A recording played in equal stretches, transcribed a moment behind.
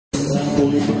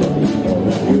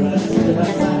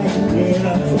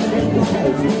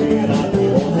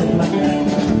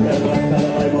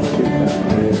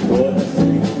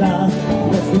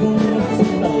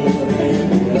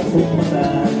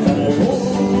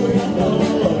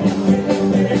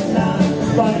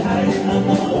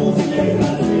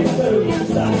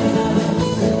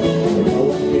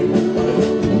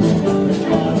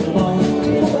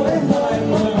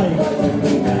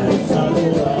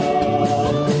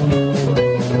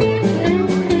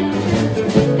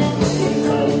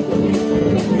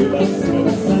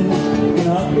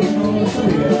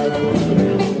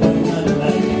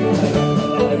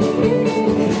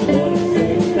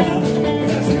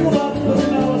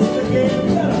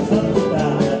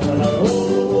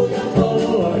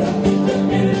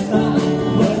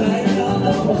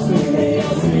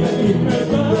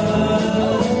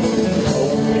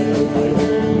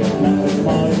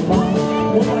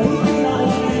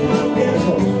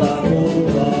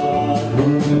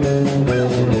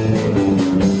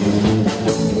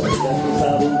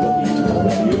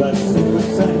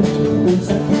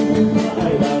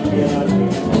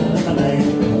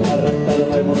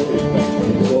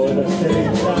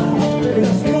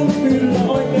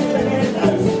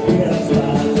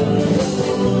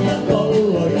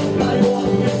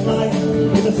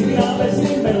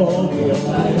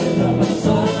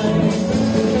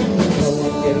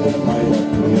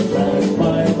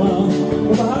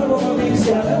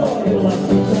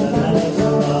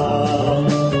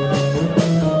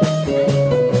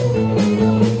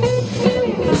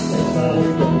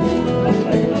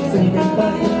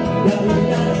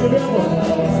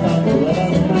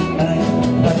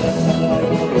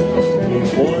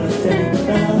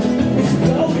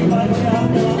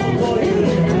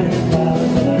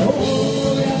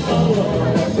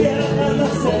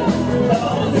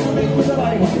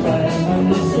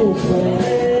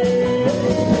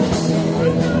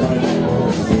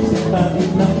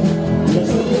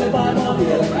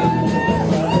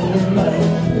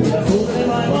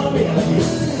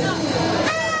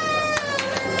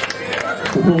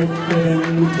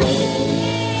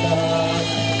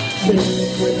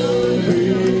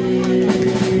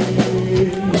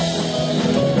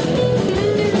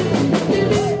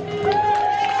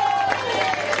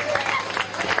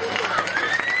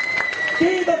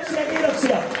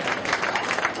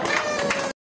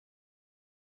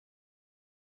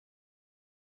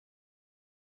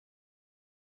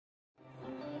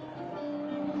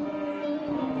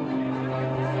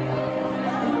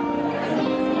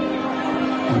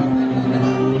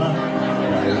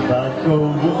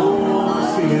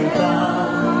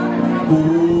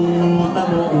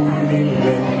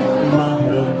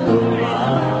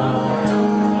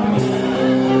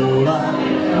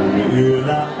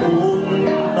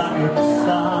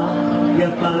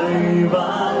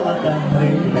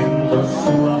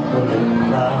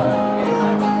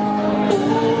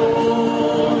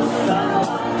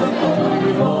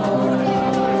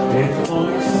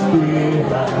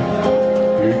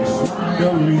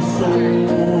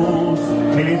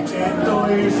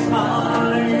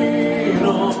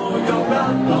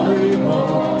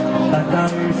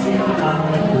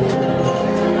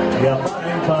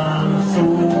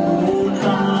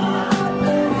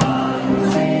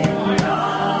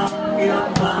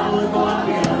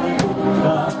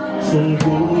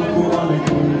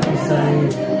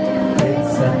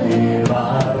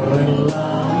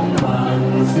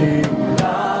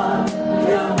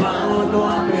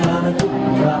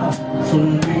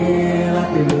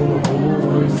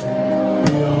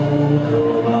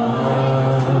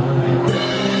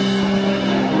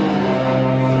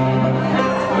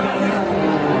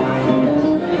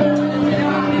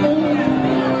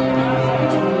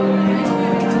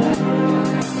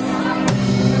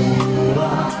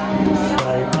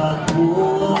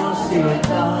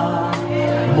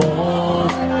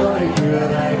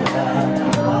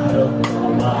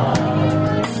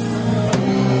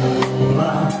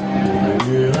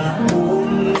Kyllä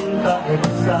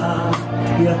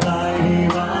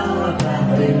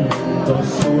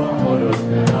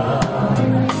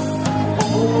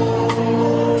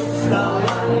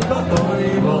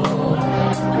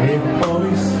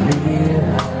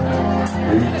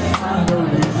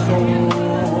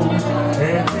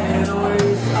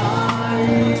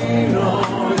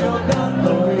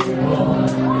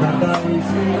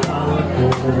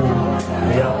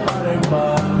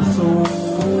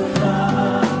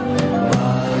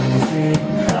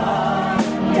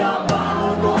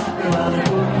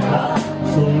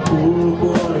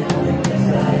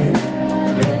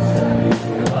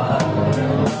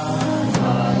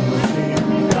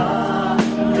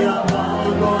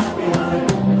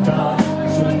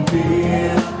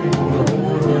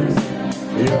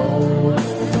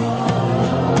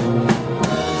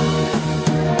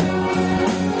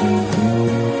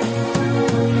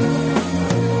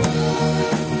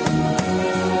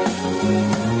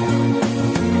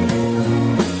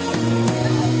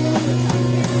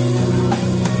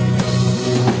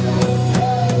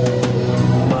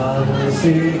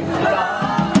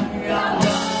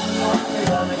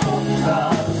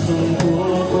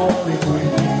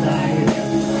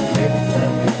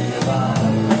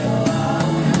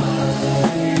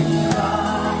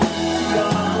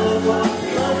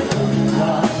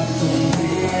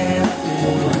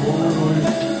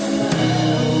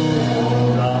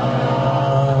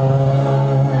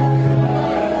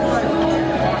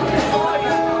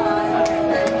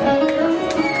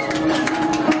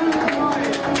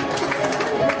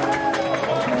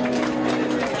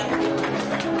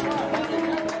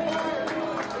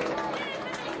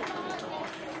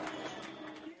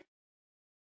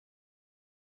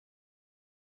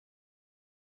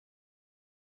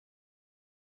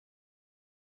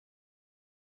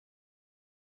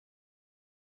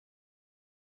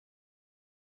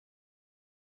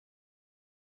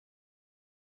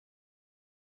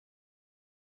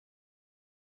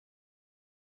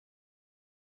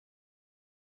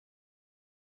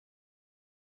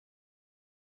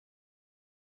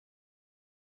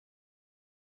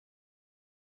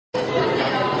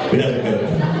Mitä se kertoo?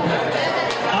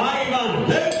 Aivan!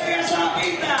 Löytäjä saa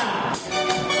pitää!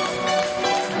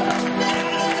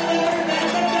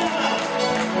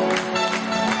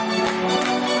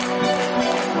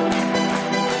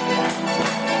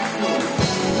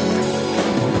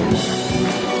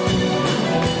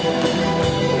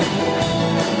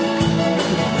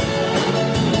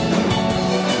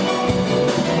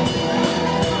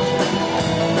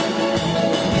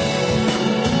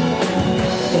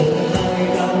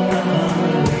 Oi,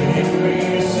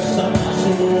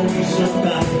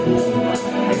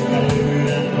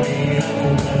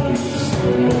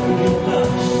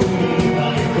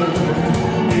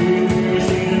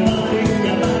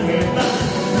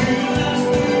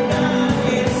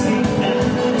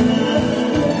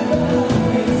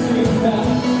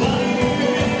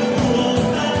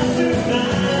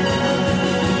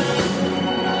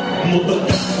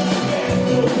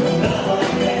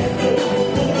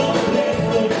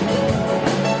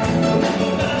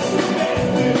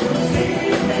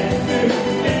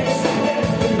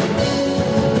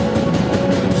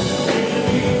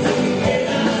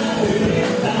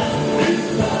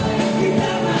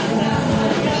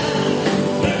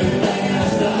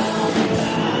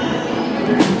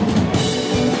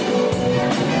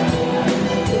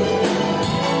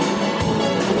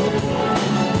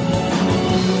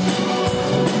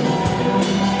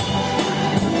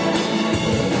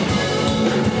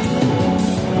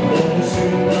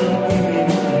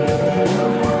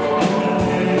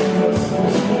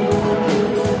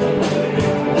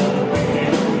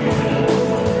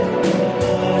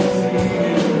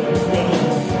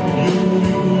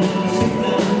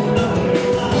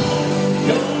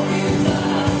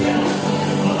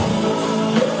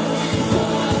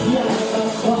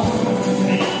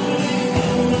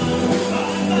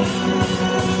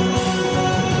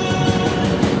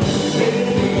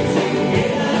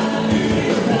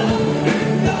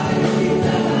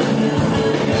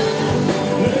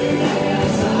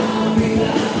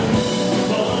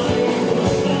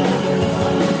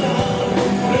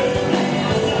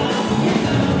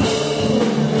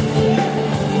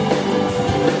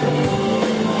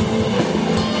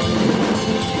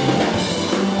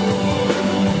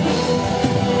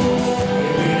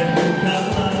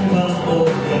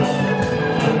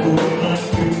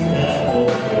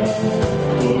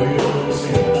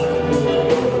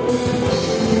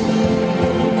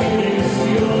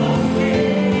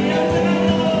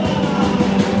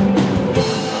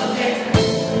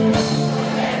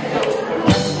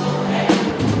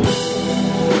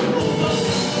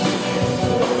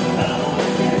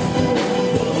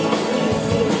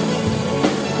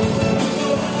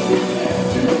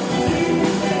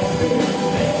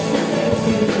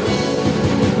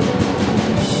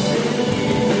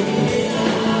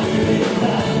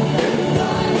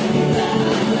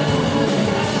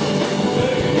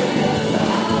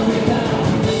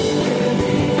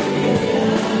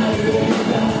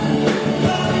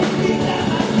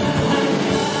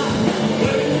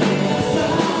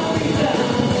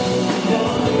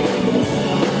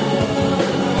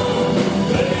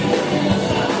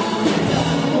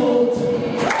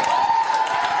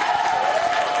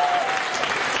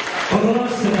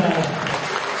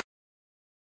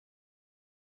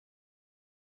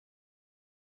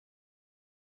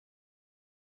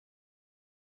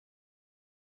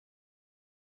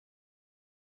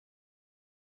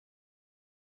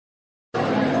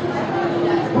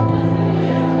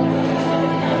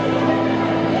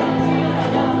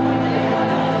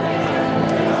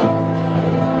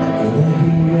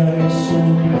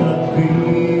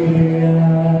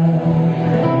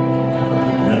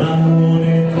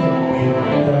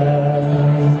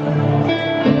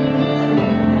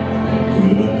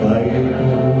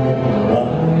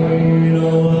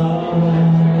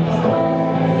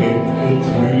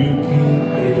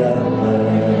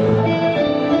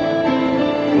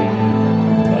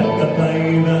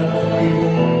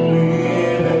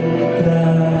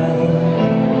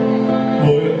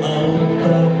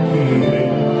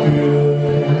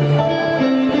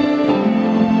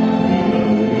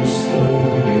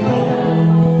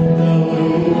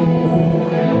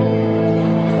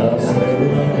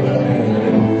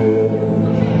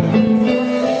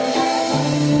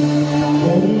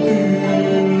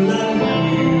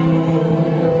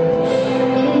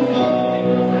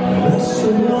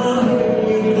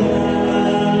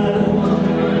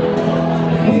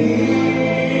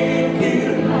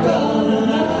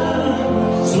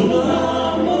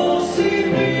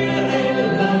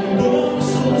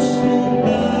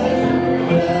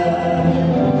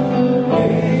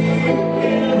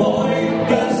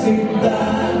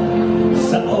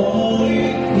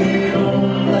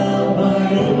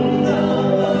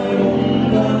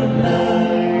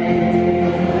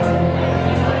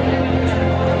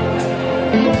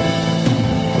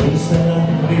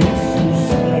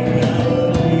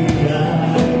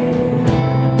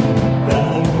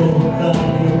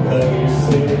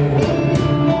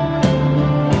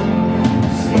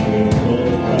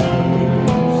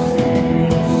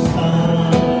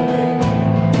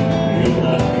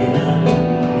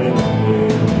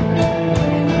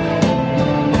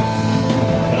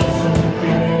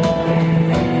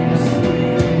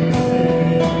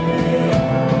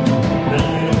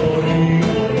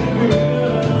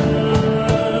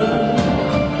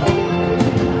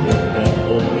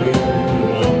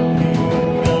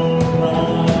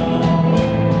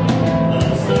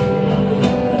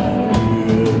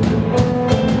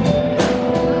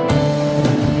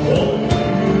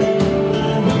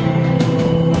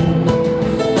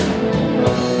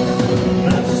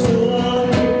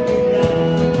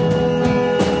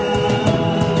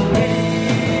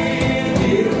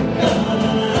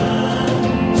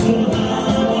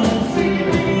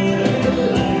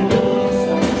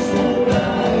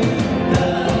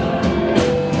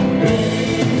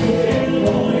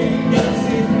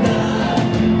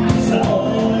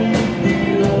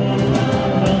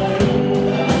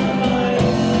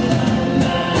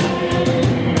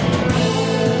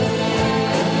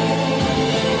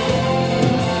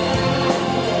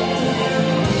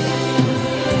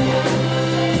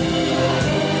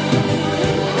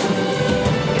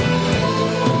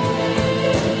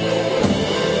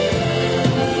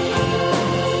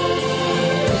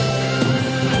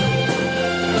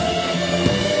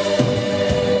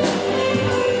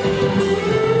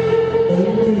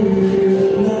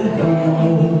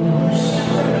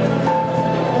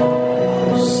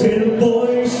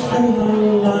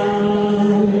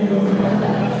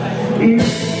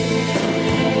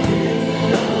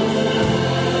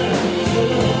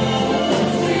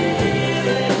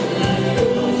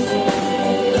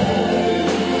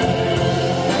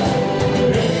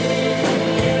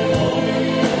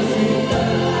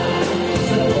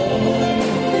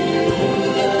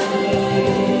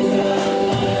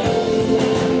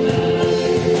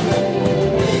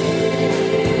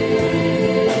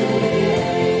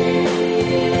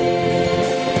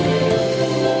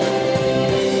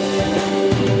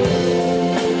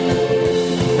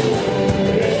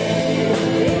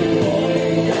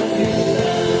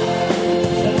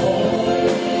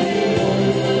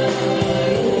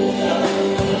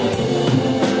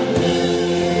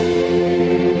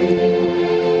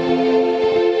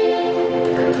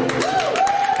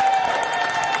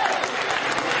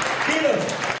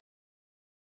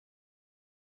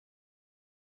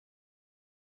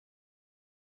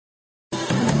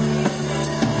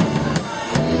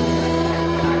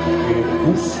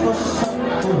 Usko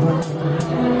sattumaan,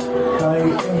 tai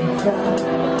ehkä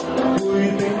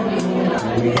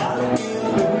kuitenkin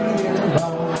jälkeen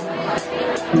vaan.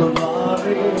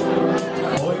 Lomaariin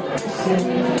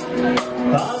poikkisin,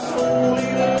 taas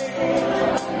luulin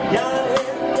ja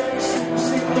hetkeksi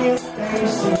yksin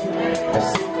mietteisiin. Ja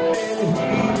sitten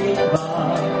hiilin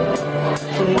vaan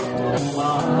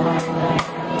loppumaan,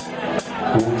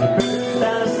 kun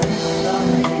pyytäisin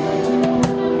läpi,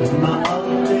 mä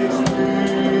anteeksi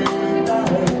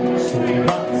pyytäen. Sun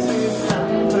katsis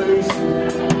lämpöisin,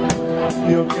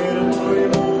 jo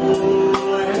kertoi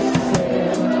mulle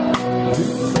sen.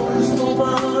 Nyt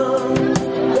muistumaan,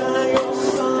 tää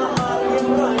jossain arjen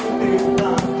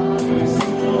raiteilla,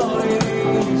 silloin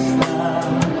riistää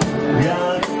ja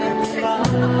yrittää.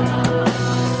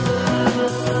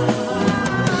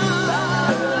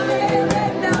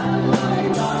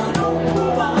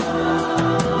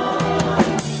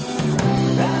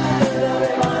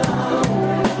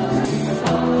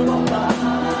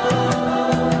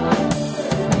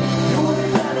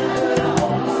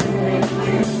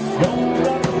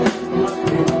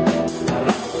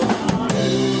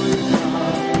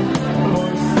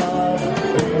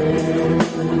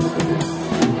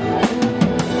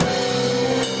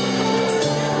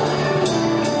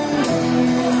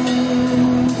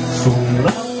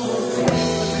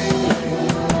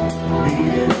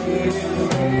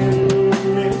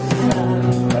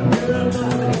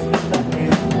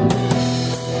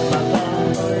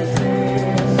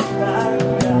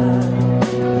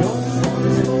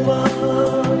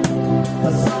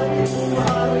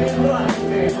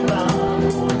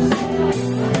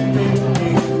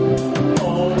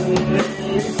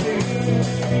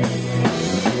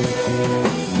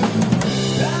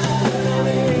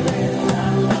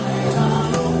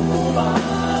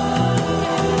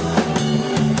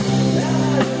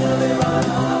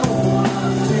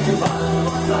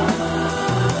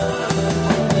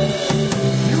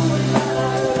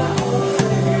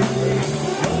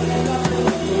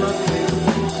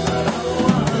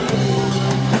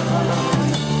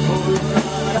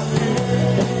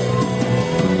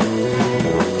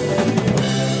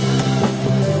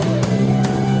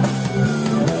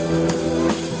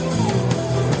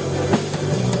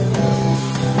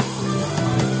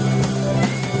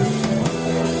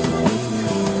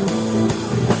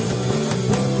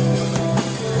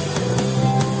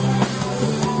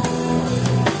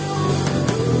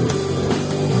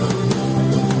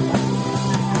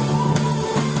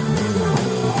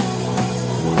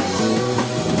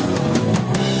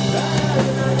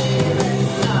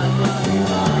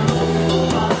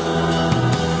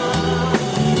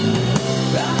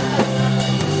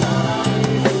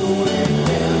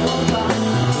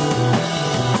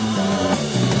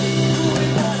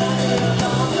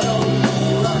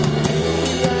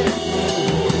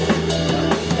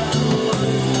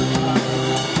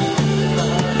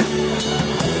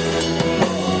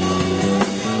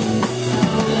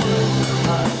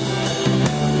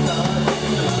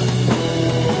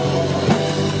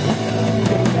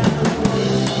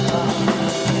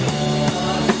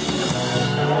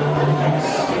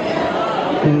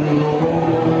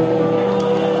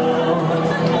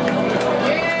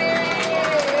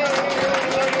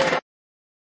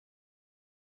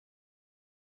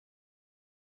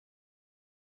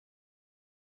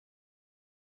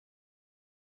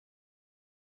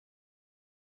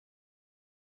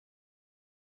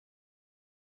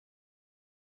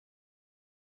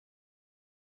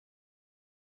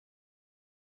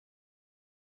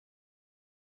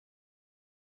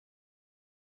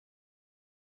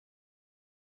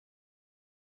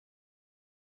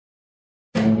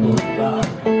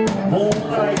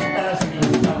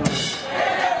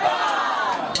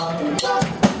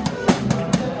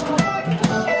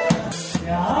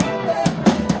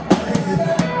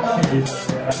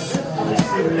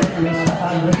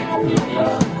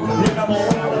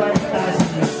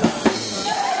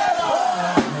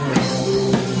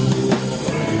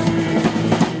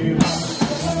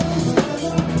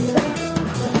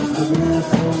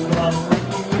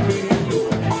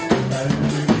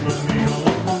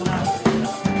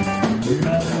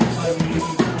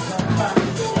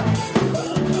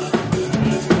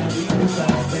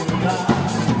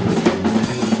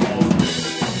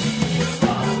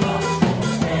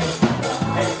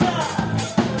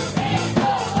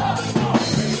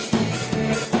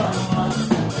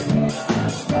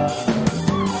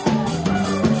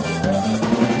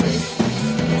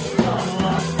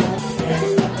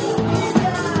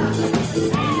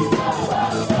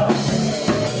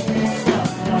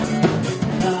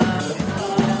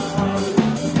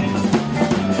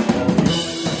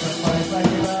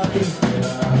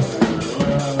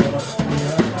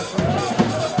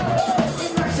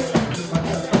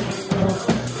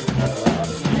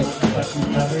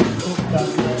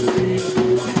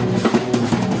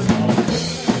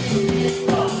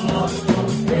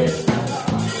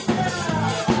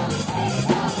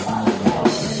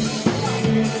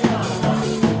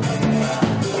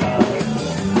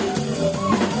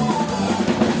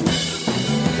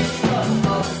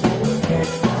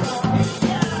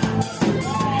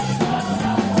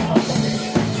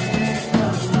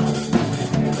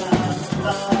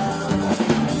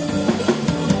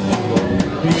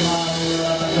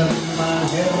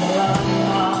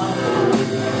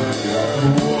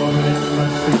 Huomenna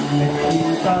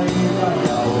sinnekin taivaan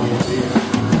jauhin.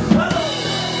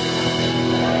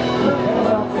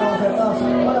 Nousee taas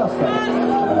ajasta.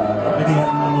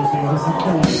 Vedihän mä lusin se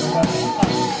sitten.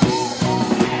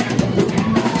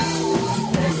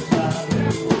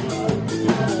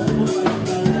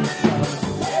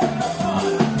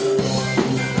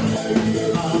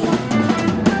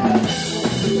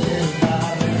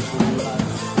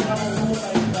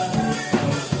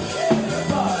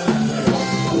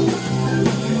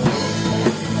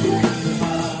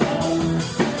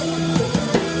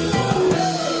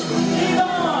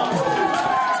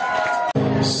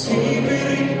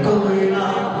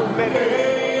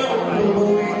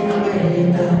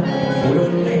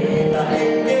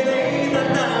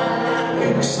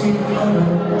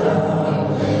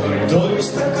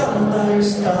 Toista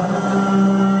kaltaista.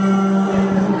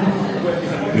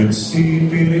 Nyt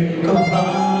siipirikko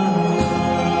vaan.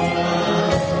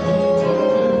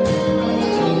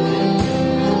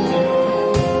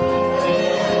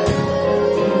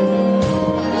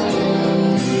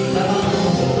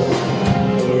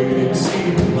 Toinen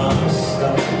silmasta.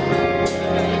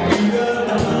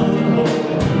 Yötä lauloo.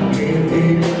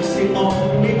 Mietimeksi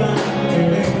onni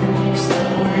vähtelee.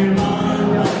 Sanoin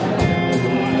maana.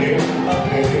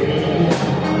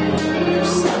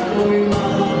 Sanoin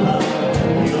maana.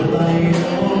 Jollain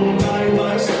on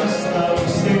kaivais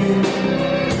vastauksen.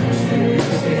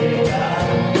 Syysellä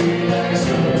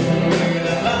pitäisi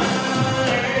olla.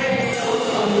 Ei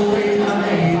olla muita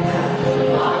meitä.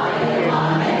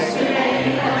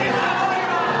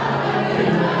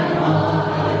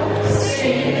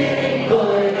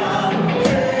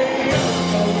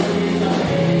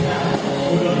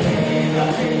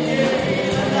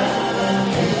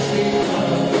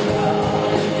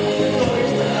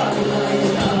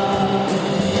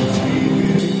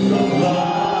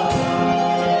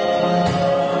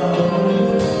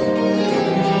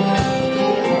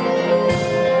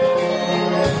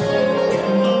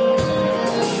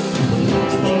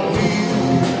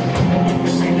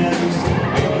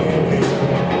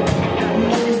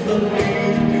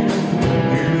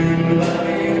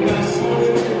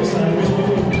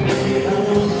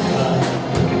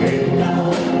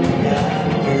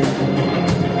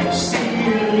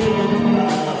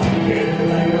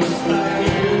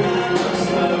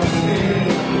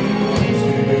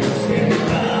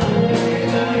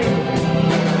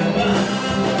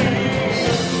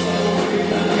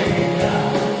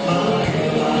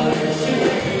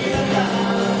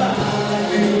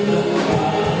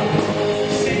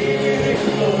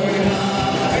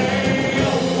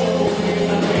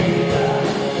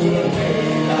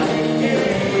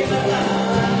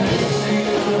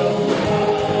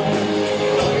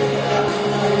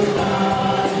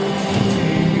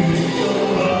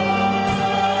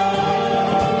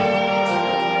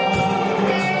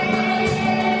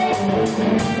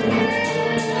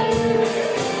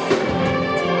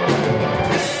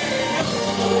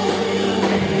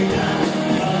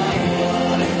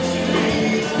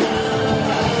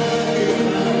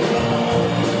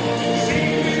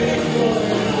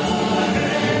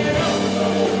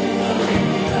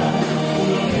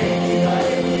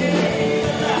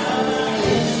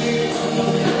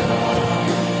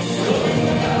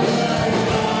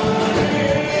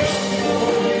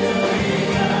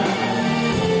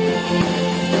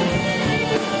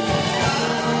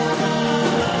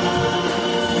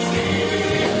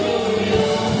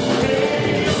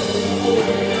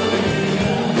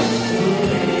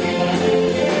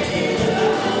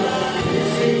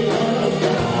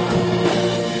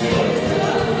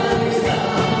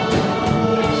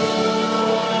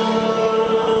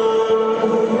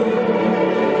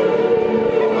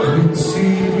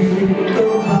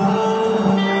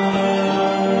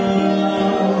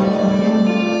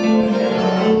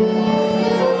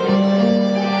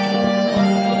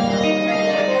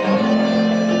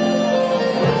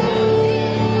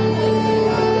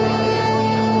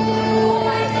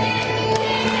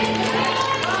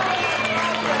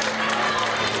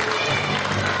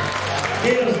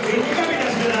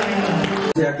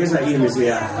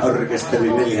 Kesäihmisiä orkesteri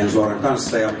Neljänsuoran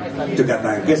kanssa ja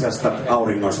tykätään kesästä,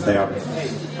 auringosta ja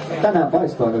Tänään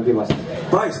paistoi aika kivasti.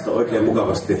 paistoi oikein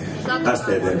mukavasti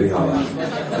STT pihalla.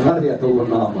 Väriä tullut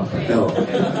naamaan. Joo.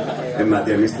 En mä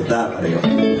tiedä mistä tää väri on.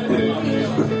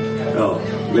 Joo,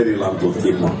 ledilamput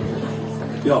Kimmo.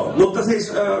 Joo, mutta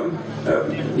siis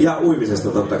ja uimisesta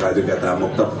totta kai tykätään,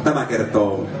 mutta tämä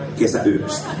kertoo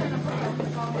kesäyöstä.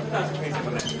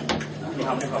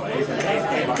 Ihan mukava, ei se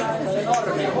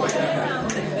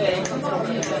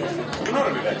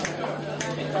normi.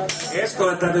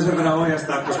 Eskolle täytyy sen verran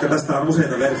ohjastaa, koska tästä on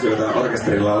useita versioita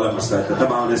orkesterilla olemassa, että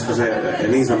tämä on Esko se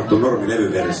niin sanottu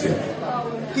normilevyversio.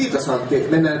 Kiitos Antti.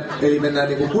 Mennään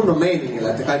niinku kunnon meiningillä,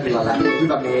 että kaikilla lähtee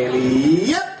hyvä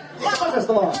mieli. Ja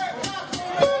vasesta vaan!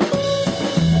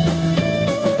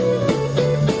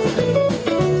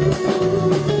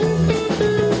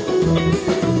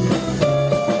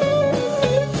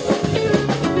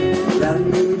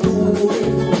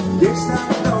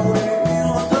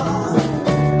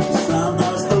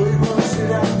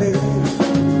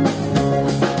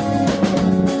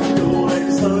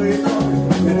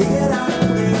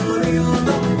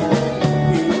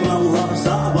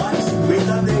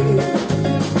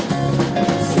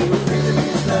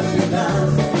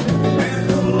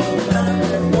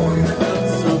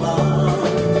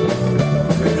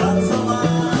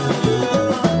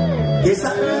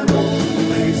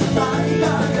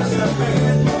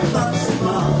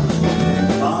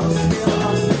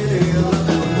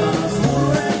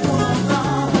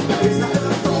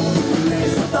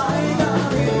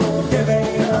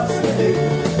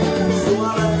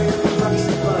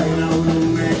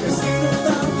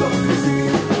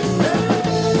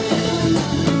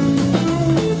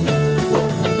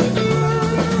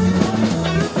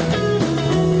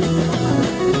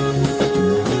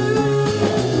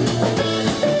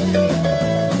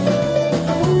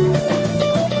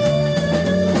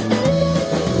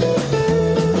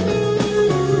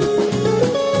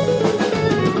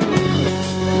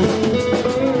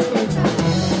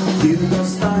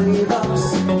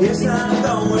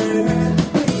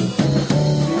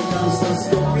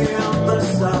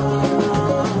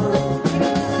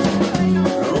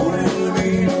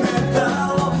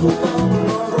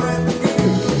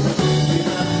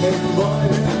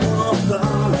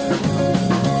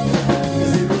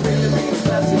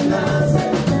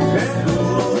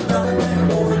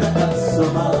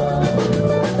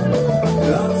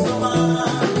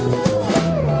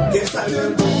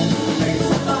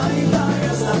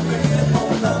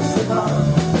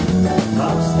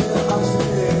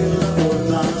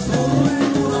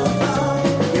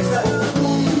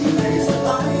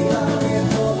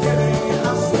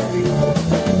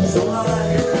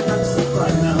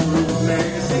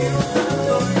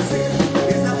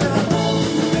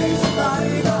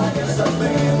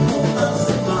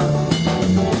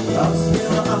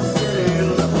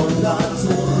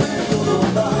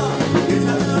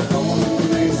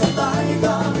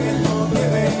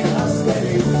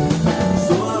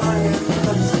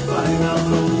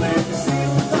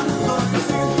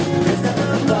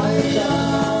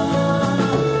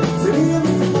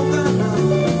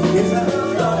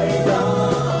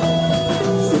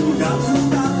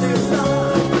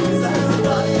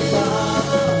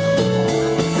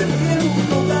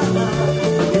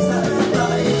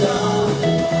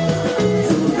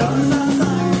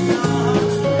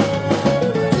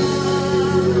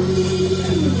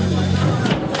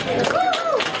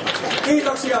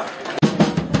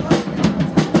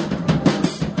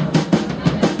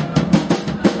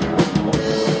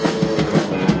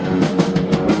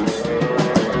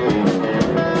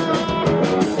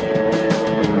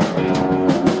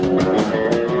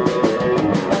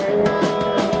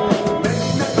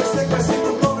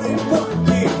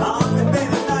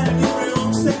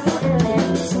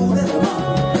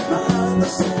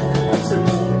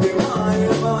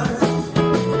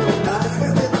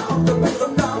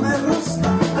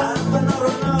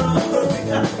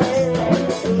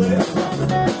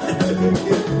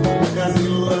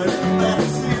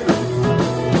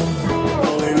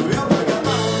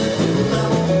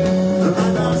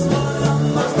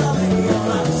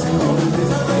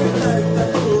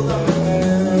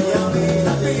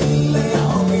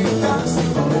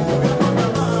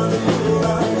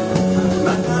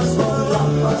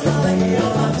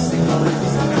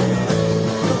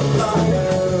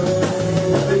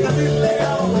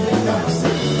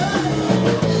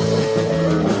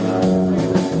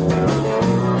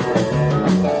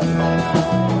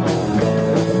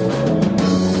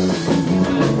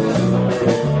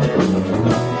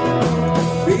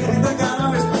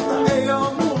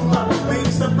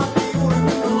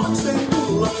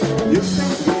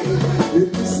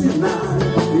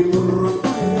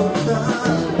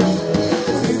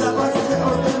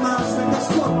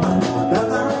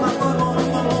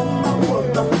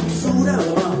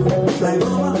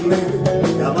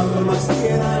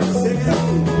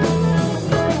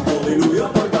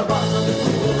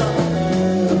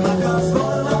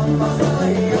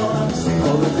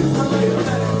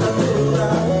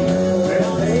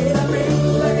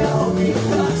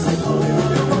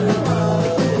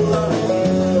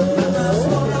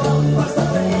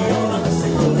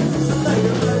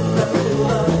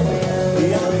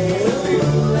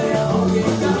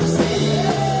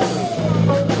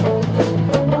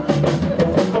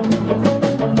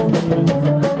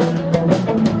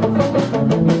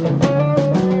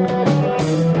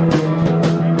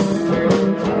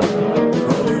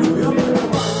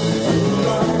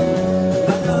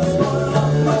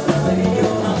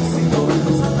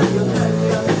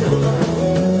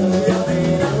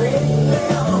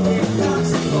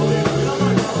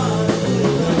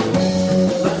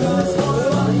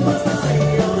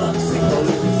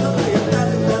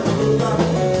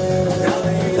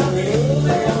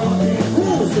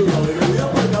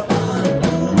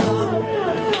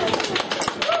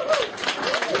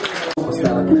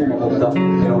 kuuma, mutta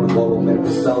minun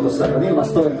koulumerkkissä autossa on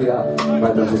ilmastointia.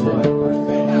 Laitan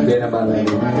sitten pienemmälle,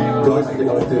 niin toisenkin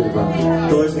oli tyytyväinen.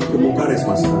 Toisin kuin mun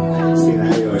karismassa.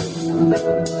 Siinä ei ole.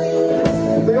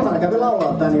 Mutta Johanna kävi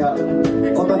laulaa tän ja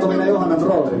otanko minä Johannan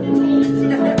roolin?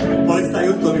 Oliko tää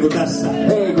juttu niinku tässä?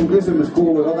 Ei, kun kysymys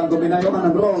kuului, otanko minä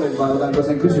Johannan roolin vai otanko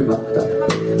sen kysymättä?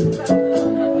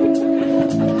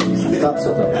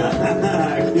 Katsotaan.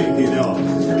 Joo.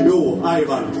 Juu,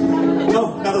 aivan.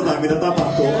 No, katsotaan mitä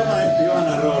tapahtuu. Ota ehkä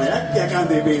Johannan rooli. Äkkiä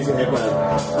käyntiin biisi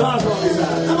hepoja. Taas on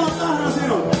lisää. Tämä on tahra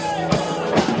sinun.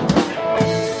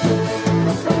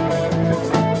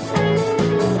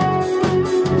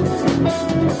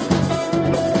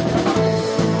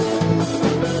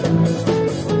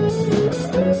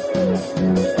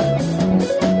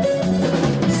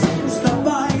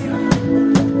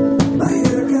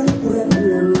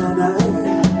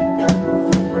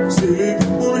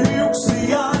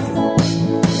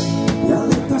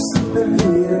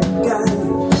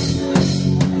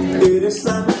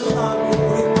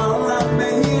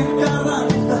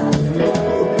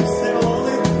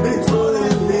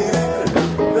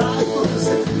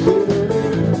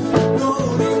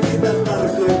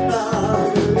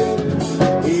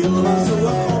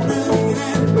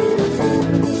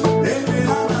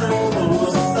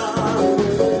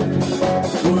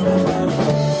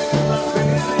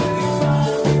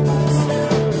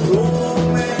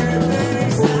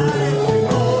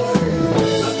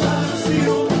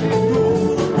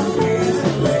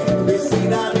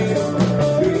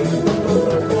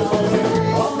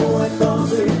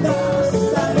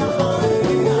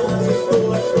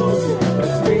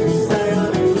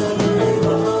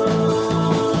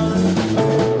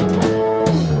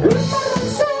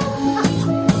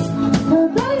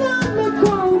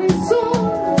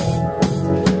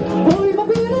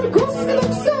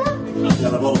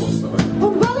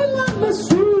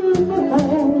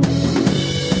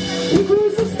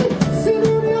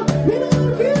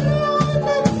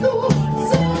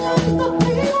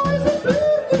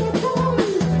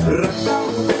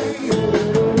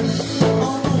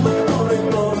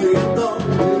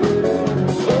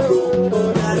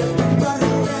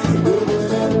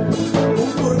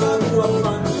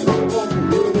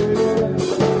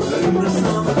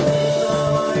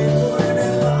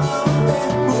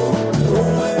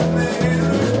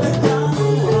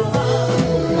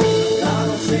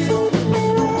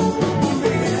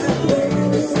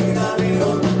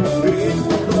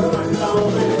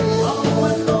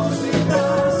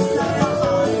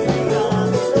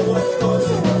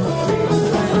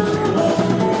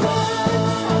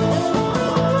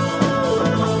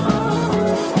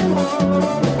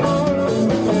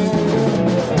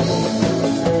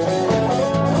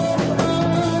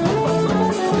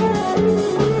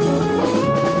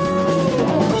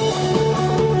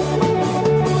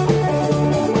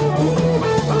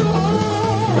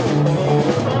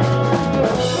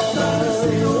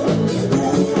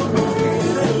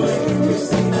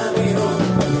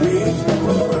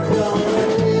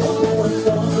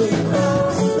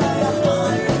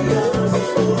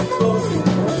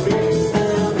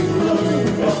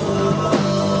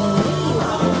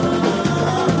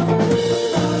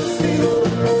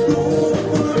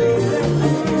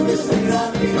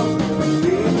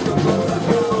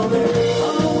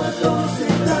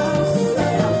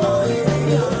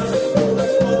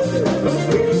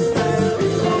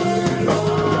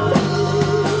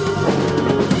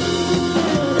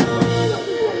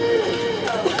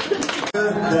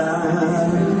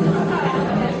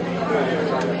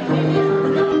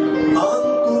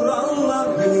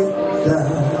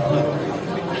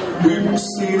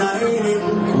 yksinäinen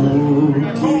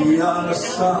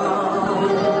kulkijansa.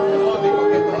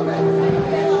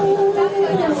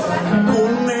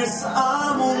 Kunnes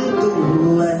aamun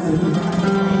tulee,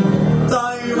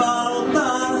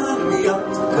 taivaaltaan hän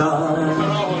jatkaa.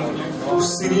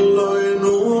 Silloin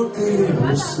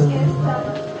nuotionsa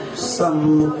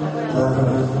sammuttaa.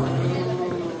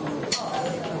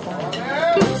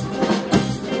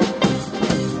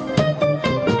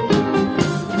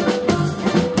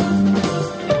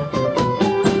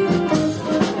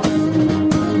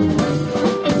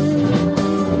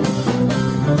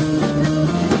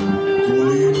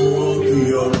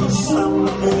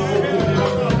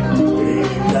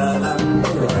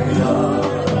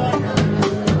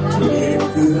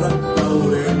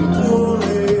 Rakkauden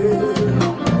puoleen,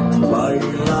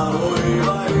 vailla voi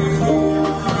vain.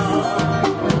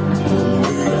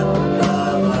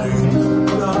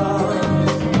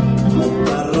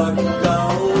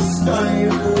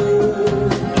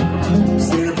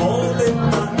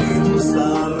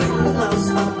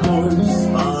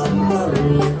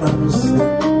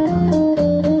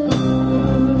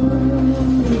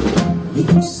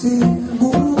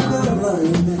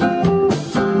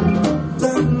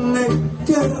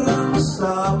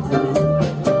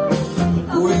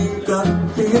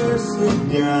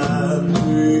 ensin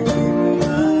jäätyikin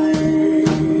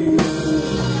näin.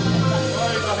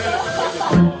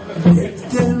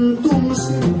 Hetken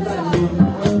tunsin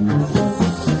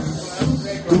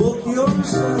tuokion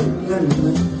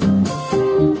saarelle,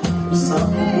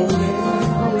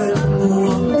 sammuneelle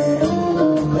nuotiolle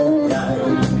jäi.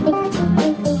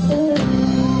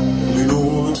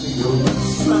 Nuotion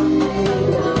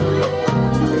sammuu,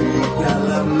 eikä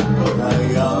lämpöä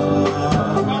jaa.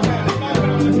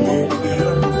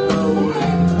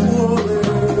 Kirkkauden puoleen,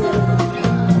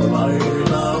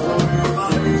 lailla voi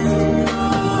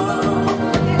vainaa.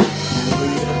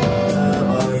 Jättää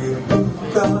vain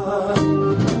hukkaa,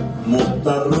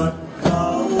 mutta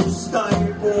rakkaus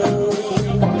taipuu.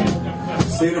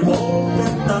 Sen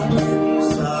poltetta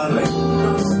en saa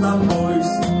rennasta pois,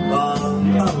 vaan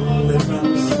tallennan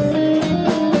sen.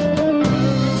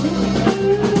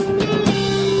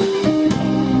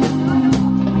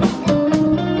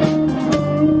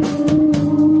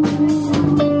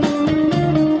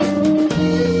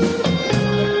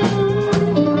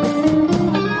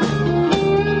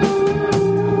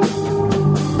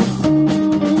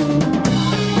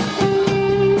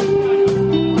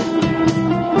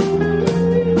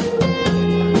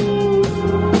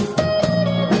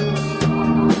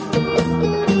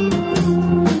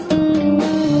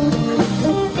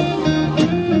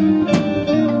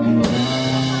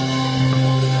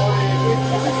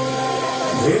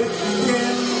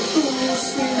 Hetken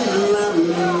tunsin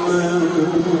lämmön,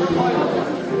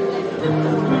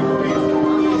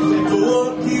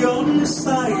 tuokion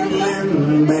sain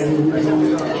lemmen,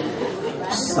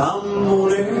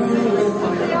 sammuneelle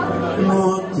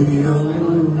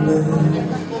nuotiolle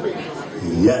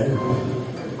jäi.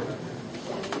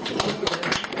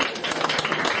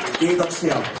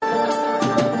 Kiitoksia.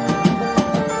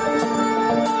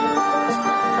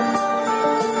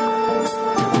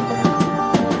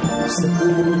 Sä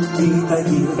kuulut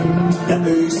kiitäjiä ja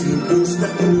öisin ystä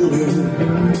kuulin.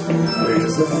 Ja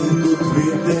sä haikut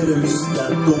vietelystä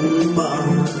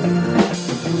tummaan.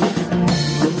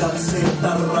 Kun katseet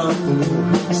tarrautuu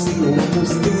sinun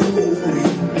mustiin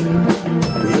huuliin.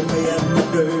 Joka jättä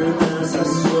pöytäänsä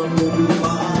sua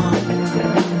kummaan.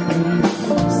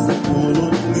 Sä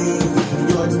kuulut niihin,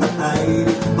 joista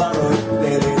äidit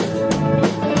varoitteli.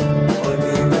 Oli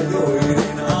niitä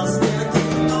joiden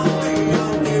askelkin oli jo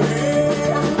kivi.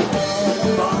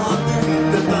 Paha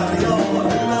tyttö tarjoaa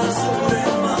hyvän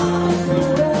suudelmaa.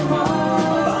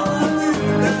 Paha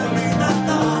tyttö mitä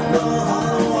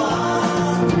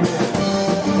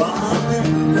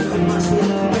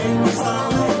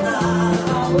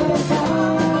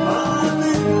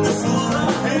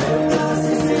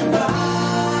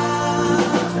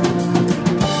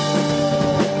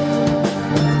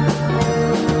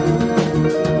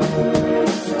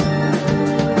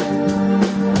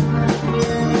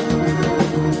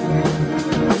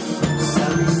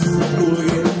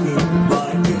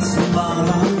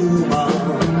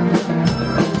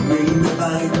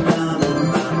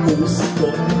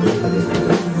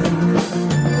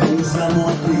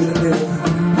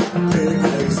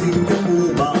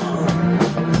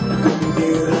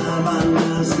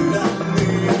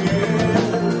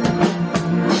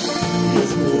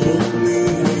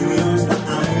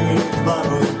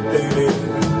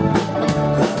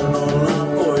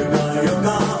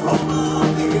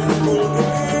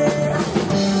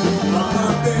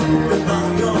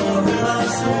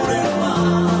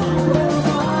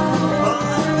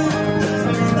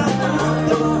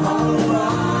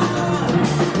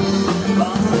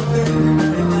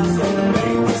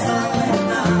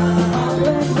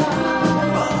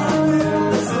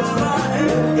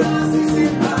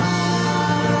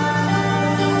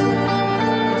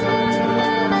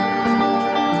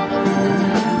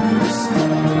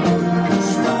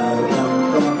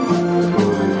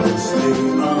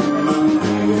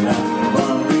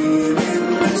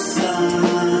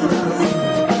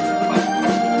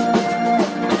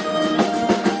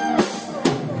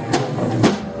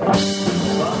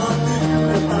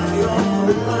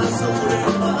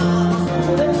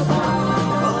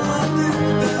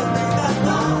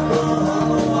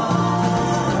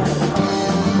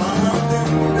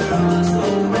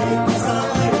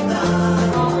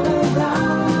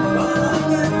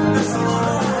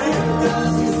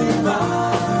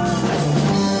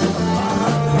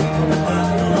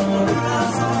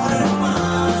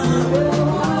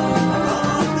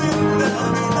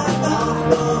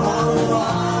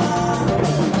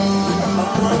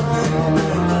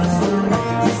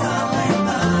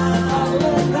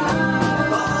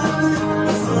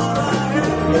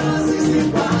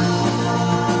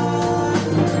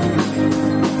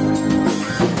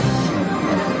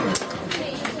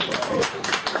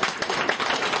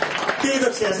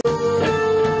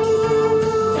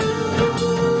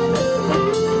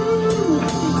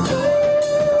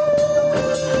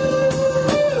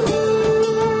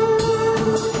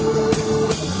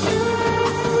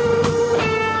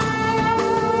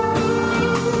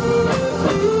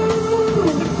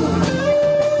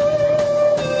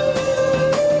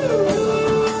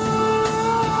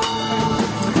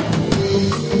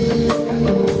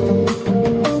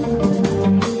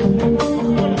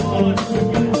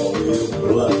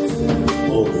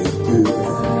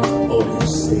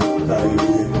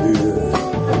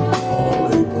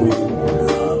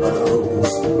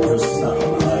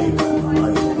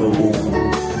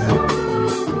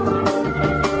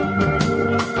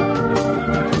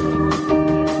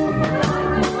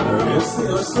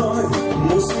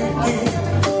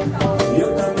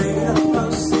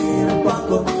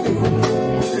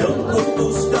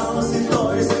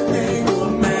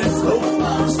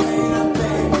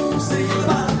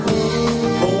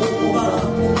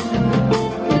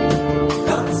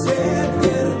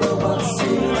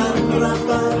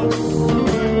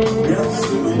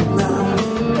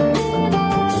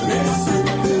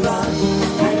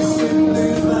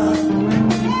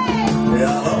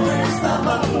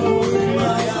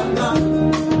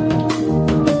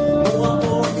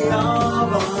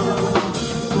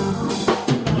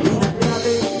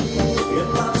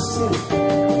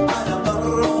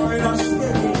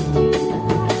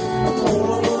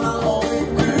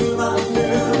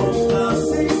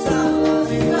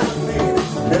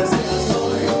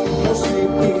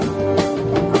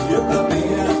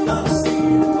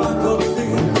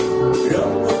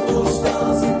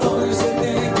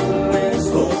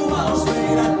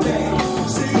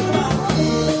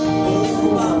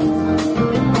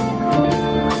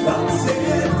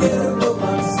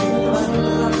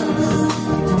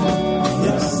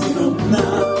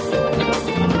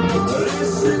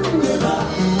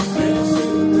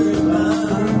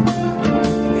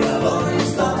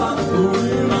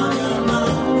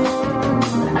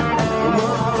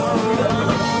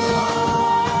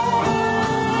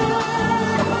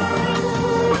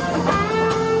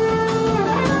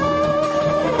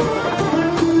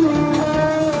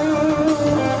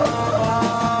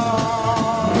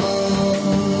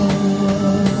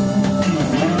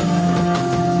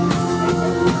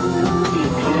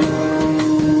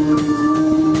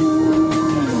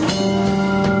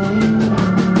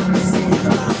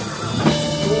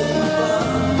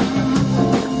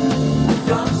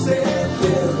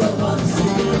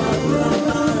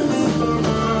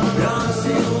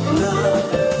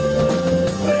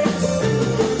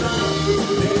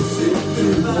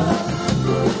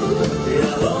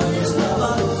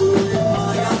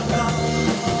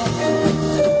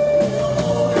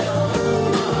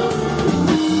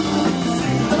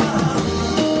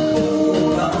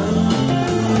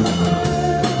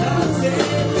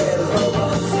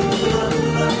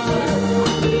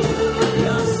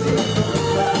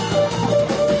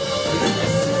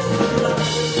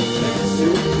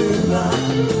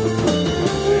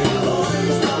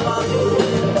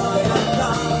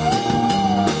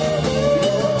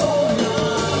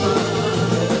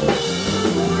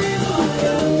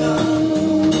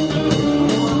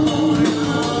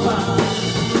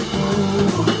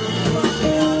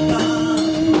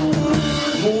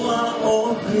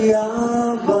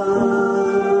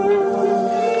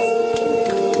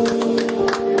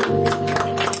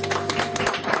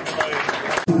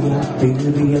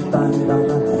Pilviä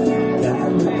taivalla,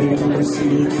 kääntyy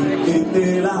silti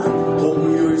etelään.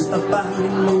 Pohjoista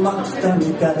päin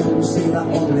matkani käy, siellä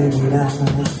olen minä.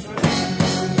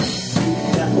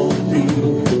 Ja oltiin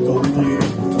tuli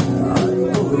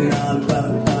aikoinaan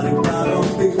tarkkaan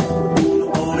karompi,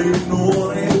 kun olin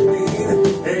nuorempi.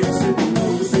 Ei se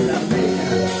tunnu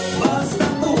sydämeen vasta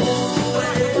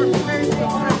tulee.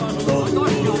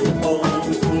 Tottunut on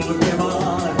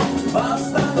kulkemaan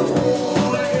vasta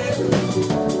tulee.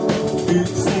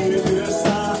 Yksin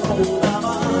yössä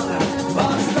huutamaan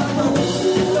vasta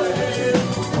tulee.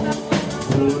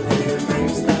 Kulkee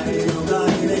meistä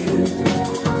jokainen.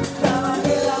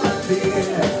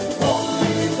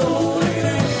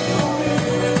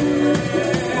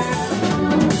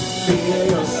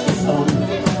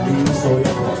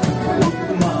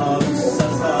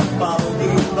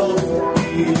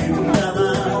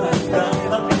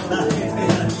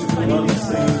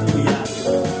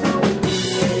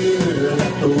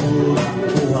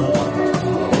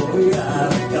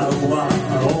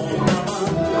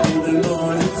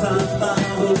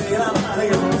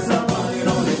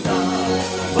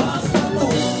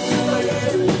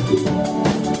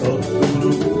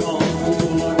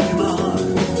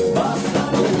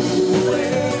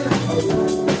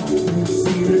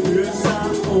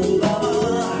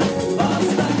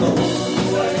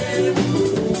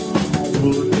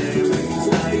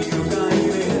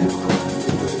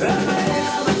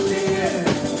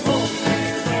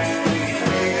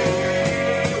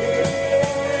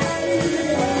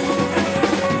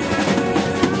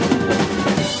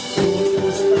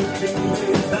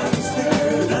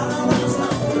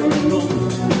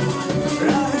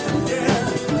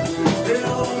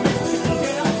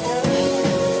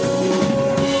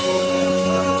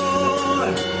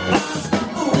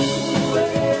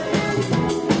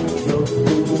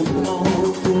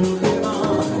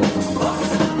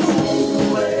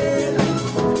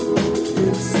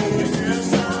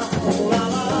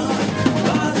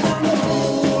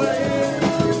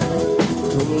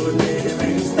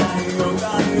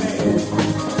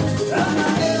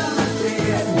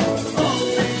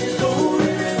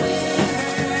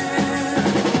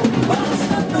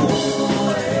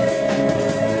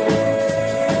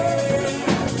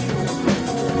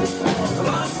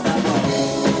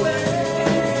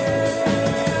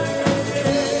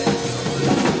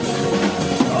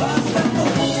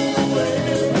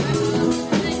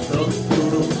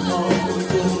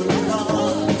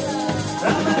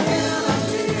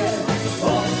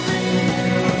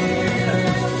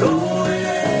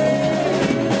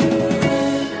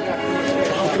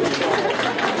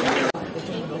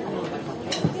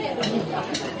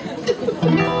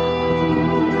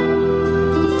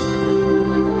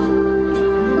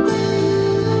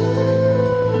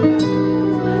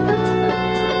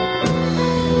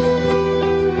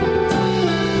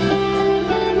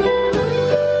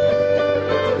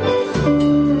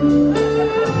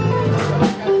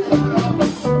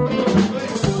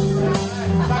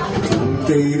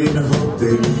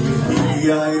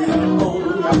 on,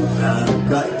 nää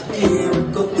kaikkien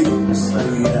kotiinsa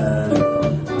jäänyt.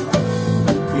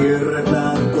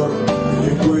 Kierretään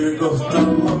korttiin kuin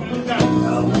kohtalo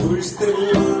ja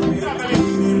muistellaan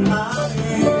hetkiin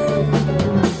ääniin.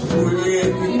 Kuin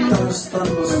liekin taas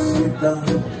tanssitaan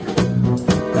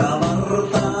ja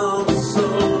vartaan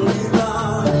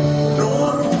solitaan.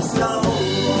 Nuoruus ja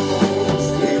onnus,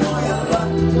 ilo ja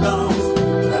rakkaus,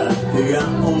 lähtiä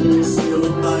on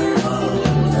silloin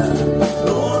taivaalta.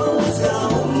 Nuoruus ja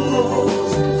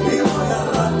onnus, ilo ja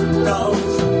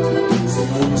rakkaus,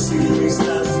 sinun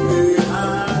silmistäs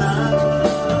yhänä,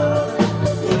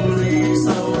 kun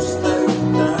viisaus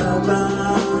täyttää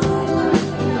pää.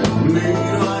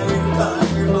 Niin vain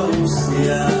taivaus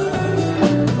jää.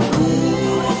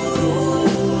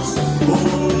 Nuoruus,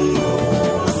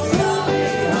 hulluus ja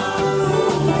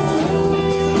ihanuus.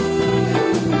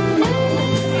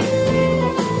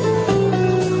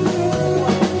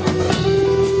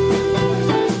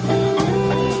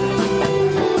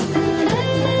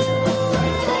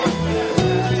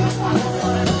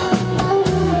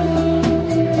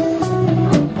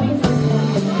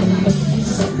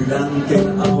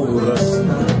 Sydänten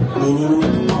aurasta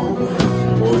kulunut on,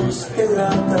 pois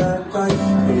kerätä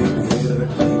kaikkein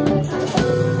herkin.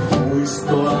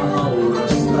 Muistoa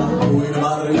aurasta kuin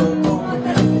varjoko,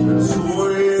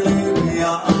 suojelin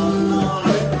ja anna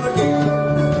herkin.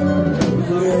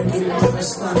 Liekin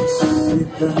toistan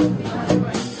sitä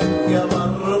ja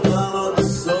vartalot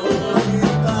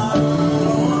solitaan.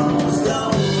 Nuoruus ja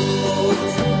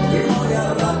hulluus, ilo ja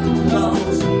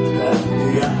rakkaus,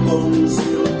 lähtiä on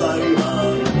silloin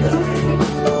taivaalta.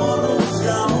 Nuoruus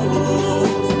ja hulluus,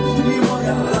 ilo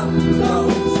ja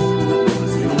rakkaus,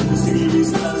 sinun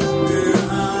silmistäs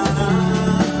pyhänä.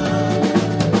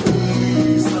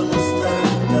 Viisaus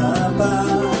täyttää pää,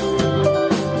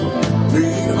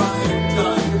 niin vain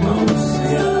kaipaus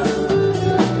jää.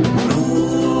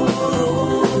 Nuoruus,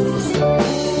 hulluus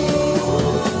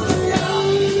ja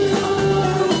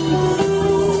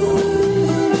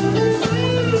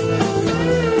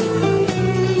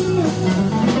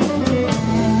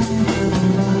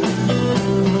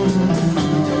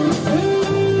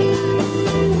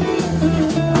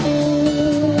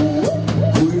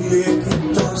kuin liekin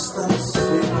taas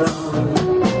tanssitaan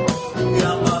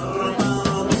ja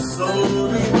varmaan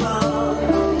solitaan.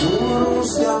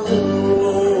 Nuoruus ja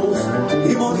hulluus,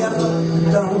 imo ja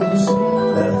rakkaus,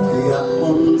 lähtiä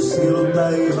on silloin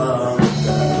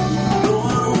taivaalta.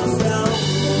 Nuoruus ja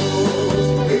hulluus,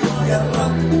 imo ja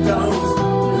rakkaus,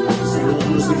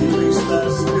 sinun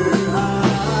silmistäs pyhää.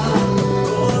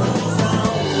 Nuoruus ja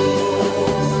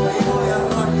hulluus, imo ja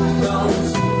rakkaus,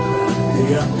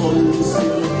 ja on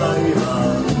silloin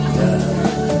taivaalta.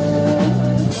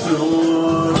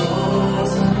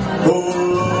 Nuoruus,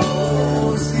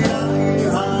 hulluus ja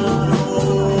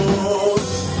ihanuus.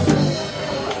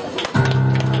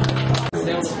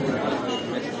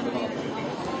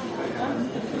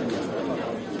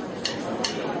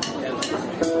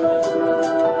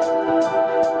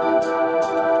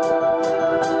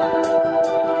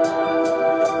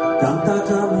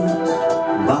 Kantakaa nyt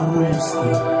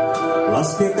varmasti,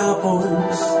 laskekaa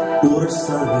pois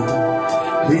kurssanne.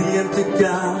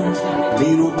 Hiljentykää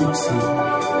minuutiksi,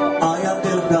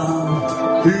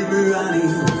 ajatelkaa hymyäni.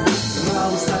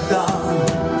 Raustakaa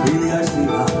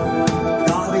hiljaisina,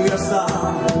 kahvia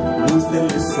saa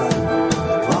muistellessa.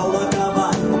 Laulakaa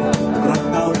vain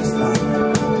rakkaudesta,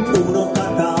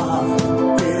 unohtakaa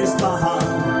edes pahaa.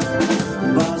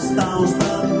 Vastausta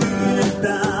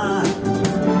pyydetään,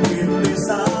 ette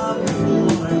saa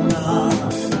milloinkaan.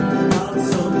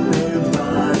 Katsotte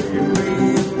vain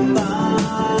pintaan.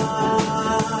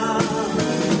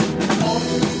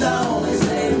 Oli mitä oli,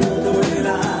 se ei muutu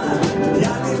enää.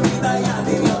 Jätin mitä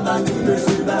jätin, jotakin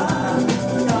pysyvää.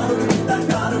 Kaduin mitä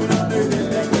kaduin, on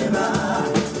yhdentekevää.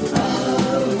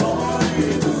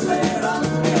 Arvoitus ei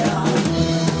ratkea.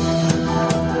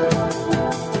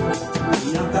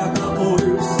 Jakakaa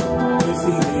pois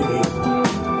esineeni,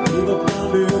 ilmoittaa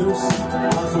myös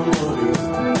asuntoni.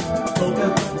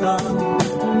 Toteuttakaa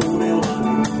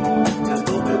unelmani ja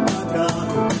toteuttakaa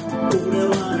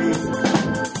unelmani.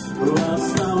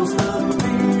 Vastausta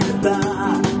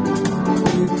pyydetään,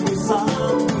 ette saa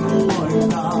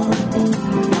milloinkaan.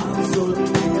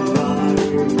 Katsotte vain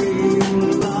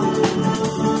pintaan.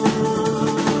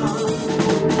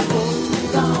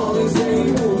 Mitä oli, se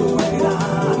ei muutu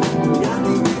enää.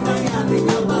 Jätin mitä jätin,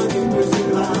 jotakin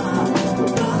pysyvää.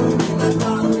 Kaduin mitä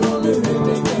kaduin, on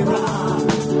yhdentekevää.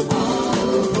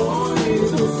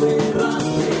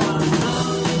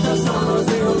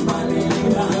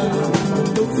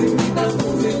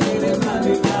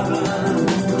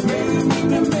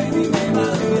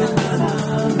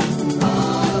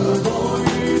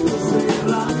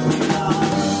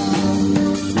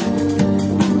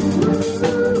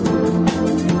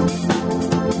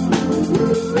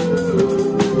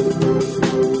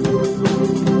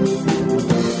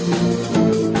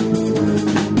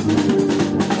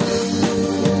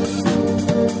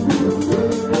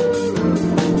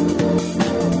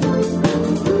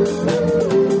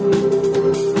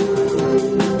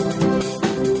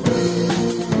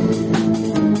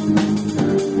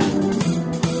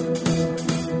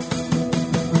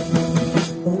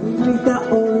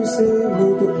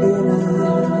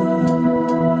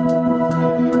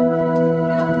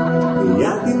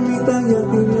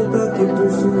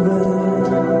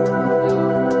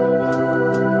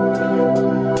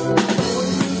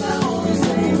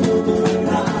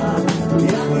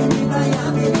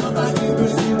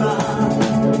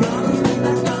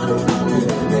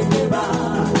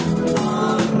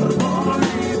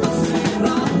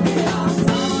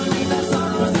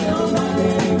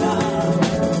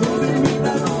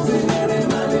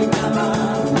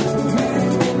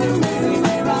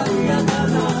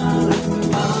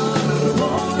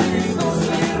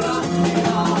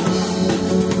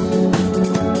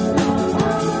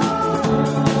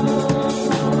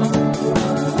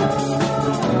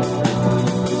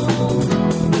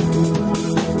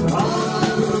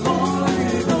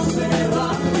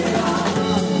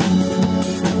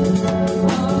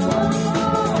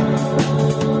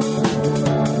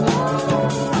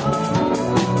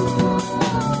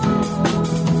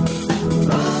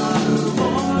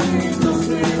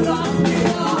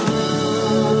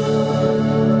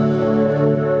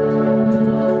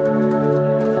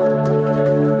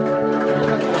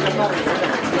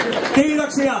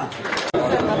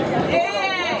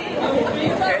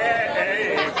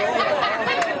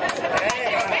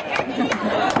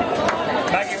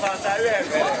 vielä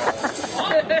yhden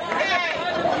veden.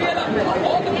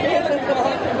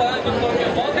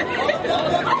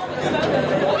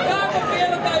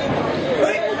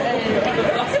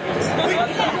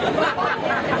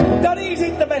 No niin,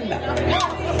 sitten mennään.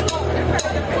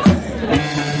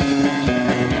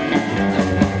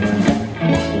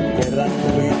 Kerran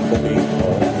tuli kotiin,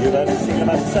 jyväs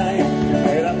silmässäin.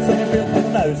 Herätsäni pilkku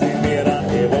täysin vieraan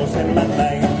hevosen mä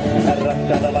näin. Hän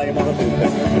rakkaata vaimona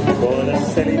pyytäs, nyt koeta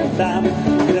selittää.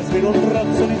 Mitäs minun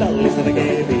ratsoni tallissa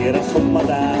tekee vieras homma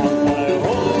tää? Sanoin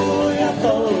hoo ja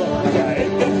tollo ja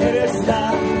enkä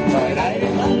edestää. Sain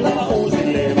äidin antava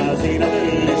uusille, mä siinä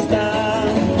villistää.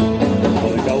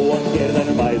 Olen kauan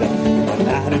kiertänyt maita, olen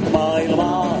nähnyt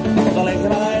maailmaa. Mutta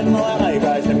lehmää en ole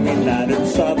aikaisemmin nähnyt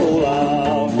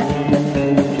satulaa.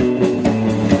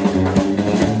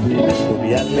 Kun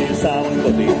jälleen saavuin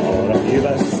kotiin, olen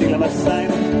jyväs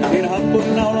silmässäin. Niin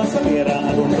hakkun naulassa vieraan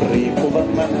adun riippuvan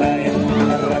mä näin.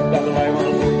 Rakkaat vaimon,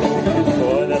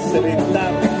 voida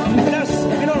selittää. Mitäs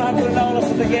minun hakkun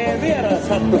naulassa tekee vieras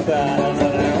hattu tää?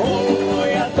 Sanoin hoo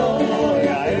ja tollo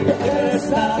ja enkä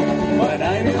edestää. Vain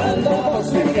äidin antava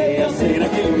postin ja siinä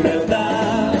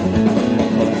kimmeltää.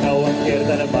 Olen kauan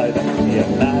kiertänyt maita ja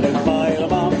nähnyt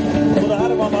maailmaa. Mutta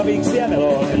harvoin mä viksiä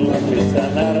melonilla, missä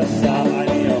nähdä saa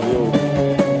aini joulu.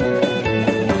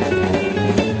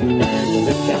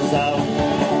 Sitten saa.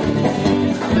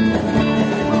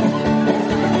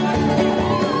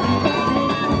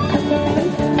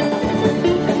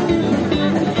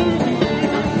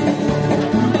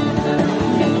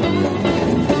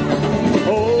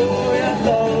 Oh ja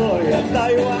tollo ja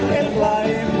taivaan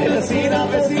elplain, että siinä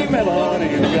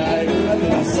vesimelonin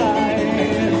käymällä sain.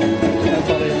 Ja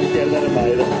paljon kiertänyt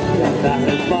maita ja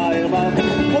nähnyt maailmaa,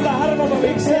 mutta harvoin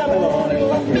viksiä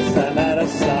melonilla, missä nähdä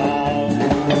saa.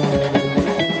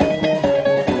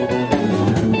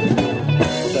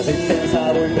 Mutta sitten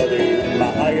saavuin kotiin, mä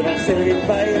aivan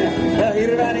selvinpäin. Ja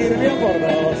hirveän hirviön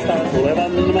portaalosta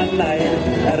tulevan mä näin.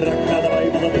 Rakkaata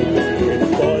vaimota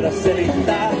viimeiset voida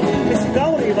selittää. Missä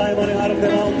kauniin vaimoni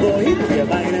hartena on tuo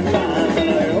hirviömäinen pää.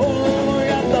 Sanoi hoo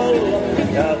ja tollo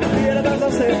ja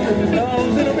tiedetään se, että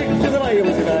on sinun pikkusen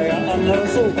vaimosina ja annan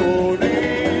sukuuni.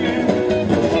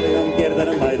 Paljon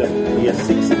kiertänyt maita ja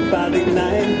siksi päätin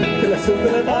näin. Kyllä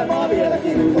suutelen maailmaa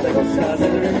vieläkin, kuten koskaan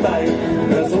selvinpäin.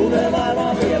 Kyllä suutelen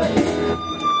maailmaa vieläkin.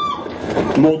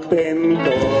 Mut en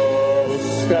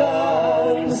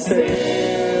koskaan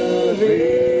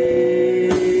selvinpäin.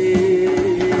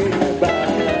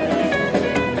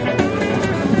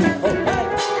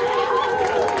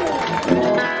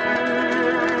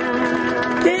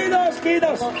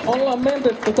 Kiitos! Ollaan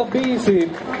menty tätä biisiä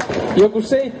joku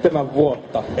 7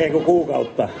 vuotta. Eikö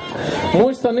kuukautta?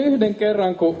 Muistan yhden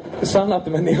kerran, kun sanat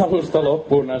meni alusta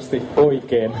loppuun asti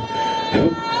oikein.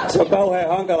 Se on kauhean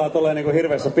hankalaa tolleen niinku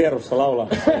hirveässä pierussa laulaa.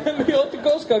 Ootte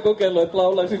koskaan kokeillut, että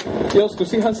laulaisit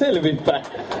joskus ihan selvinpäin?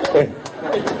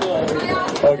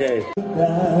 Okei.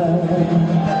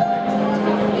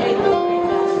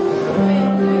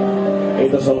 Ei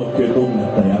tossa ollut kyllä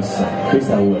tunnetta jassa.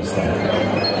 Pistä uudestaan.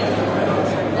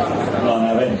 Mulla on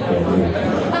nää vehkeet.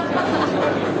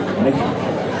 Niin.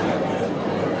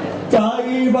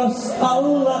 Taivas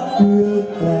alla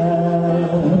yötään.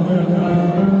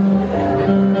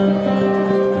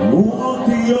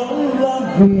 Nuotiolla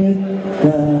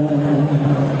viettää.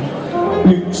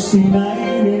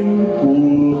 Yksinäinen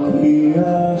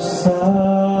kulkija saa.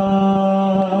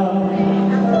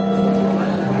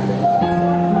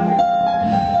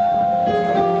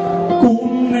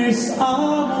 Kunnes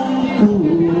aamun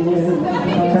tulee.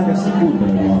 Käkäs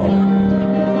kuuntelemaan.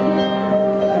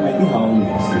 Tämä ei ihan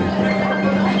oikeasti.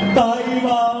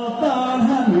 Taivaaltaan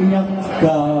hän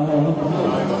jatkaa.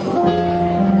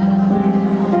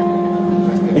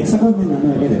 Et sä voi mennä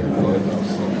näin eteenpäin.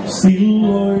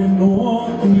 Silloin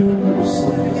nuotiossa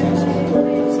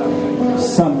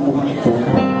sammuttaa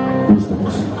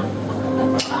muistamuksi.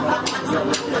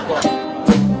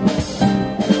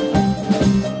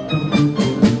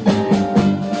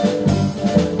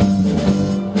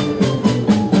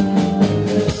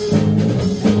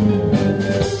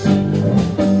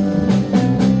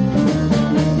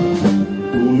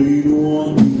 Tuli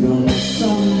nuotion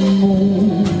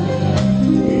sammuun,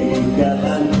 eikä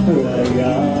lämpöä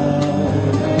jää.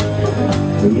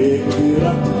 Liekki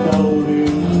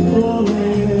rakkauden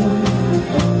ole,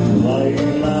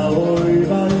 lailla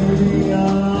oivallaa.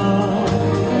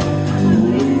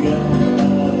 Tuli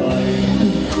jättää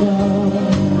vaikuttaa,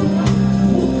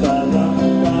 mutta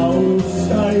rakkaus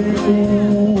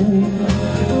saipuu.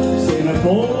 Siinä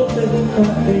poltetta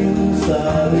en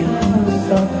saa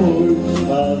rinnasta pois,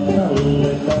 vaan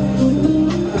talleta.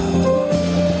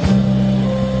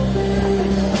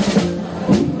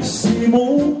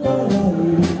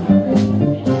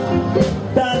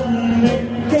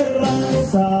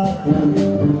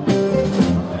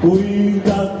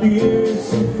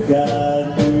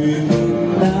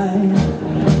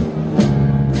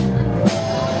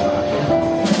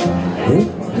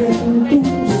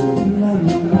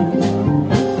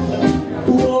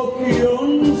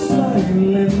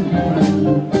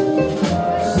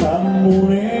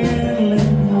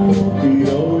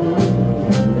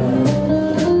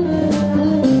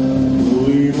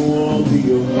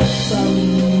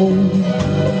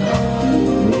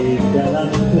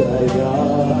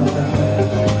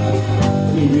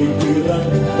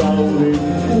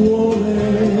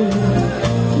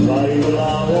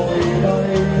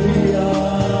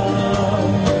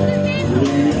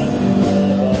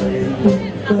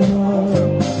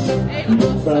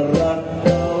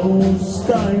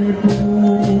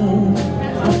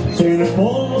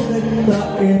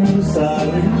 polvetta en saa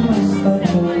rinnasta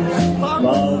pois,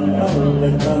 vaan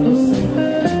alle tanssin.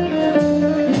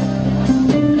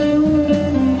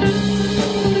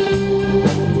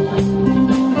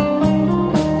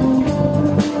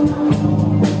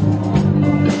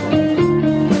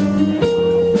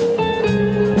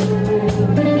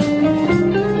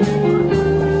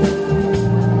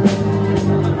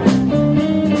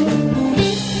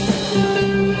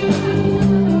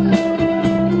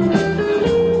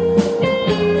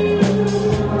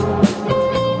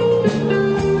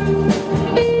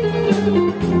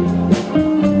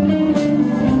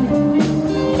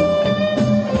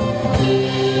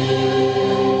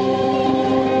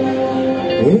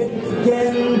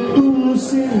 Hetken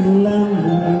tunsin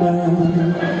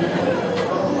lämmön.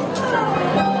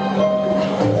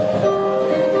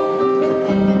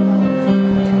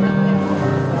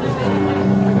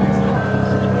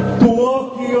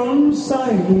 Tuokion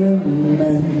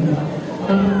sailemme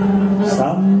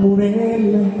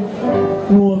sammuneelle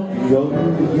tuokion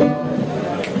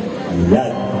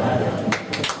jäi.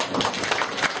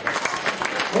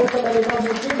 Mutta meillä on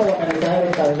Kimmolla mennyt tähän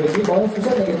erittäin hyvin. Kimmo, olisiko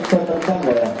sen takia soittanut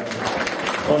tangoja?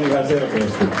 On ihan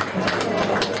selkeästi.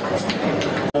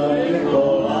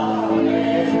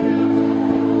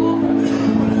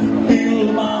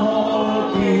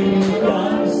 Ilmaholkin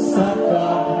kanssa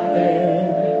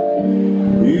kahden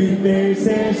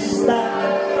yhteisestä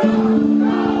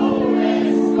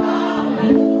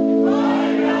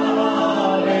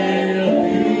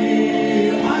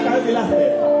haaveiltiin. Aika hyvin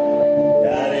lähtee.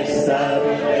 Kädessä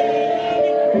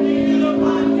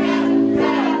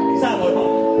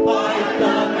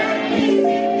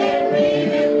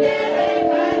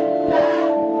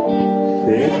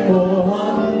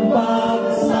tekohampaat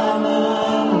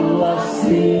samanlasti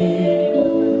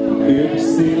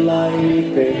yksi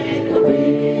laitettiin.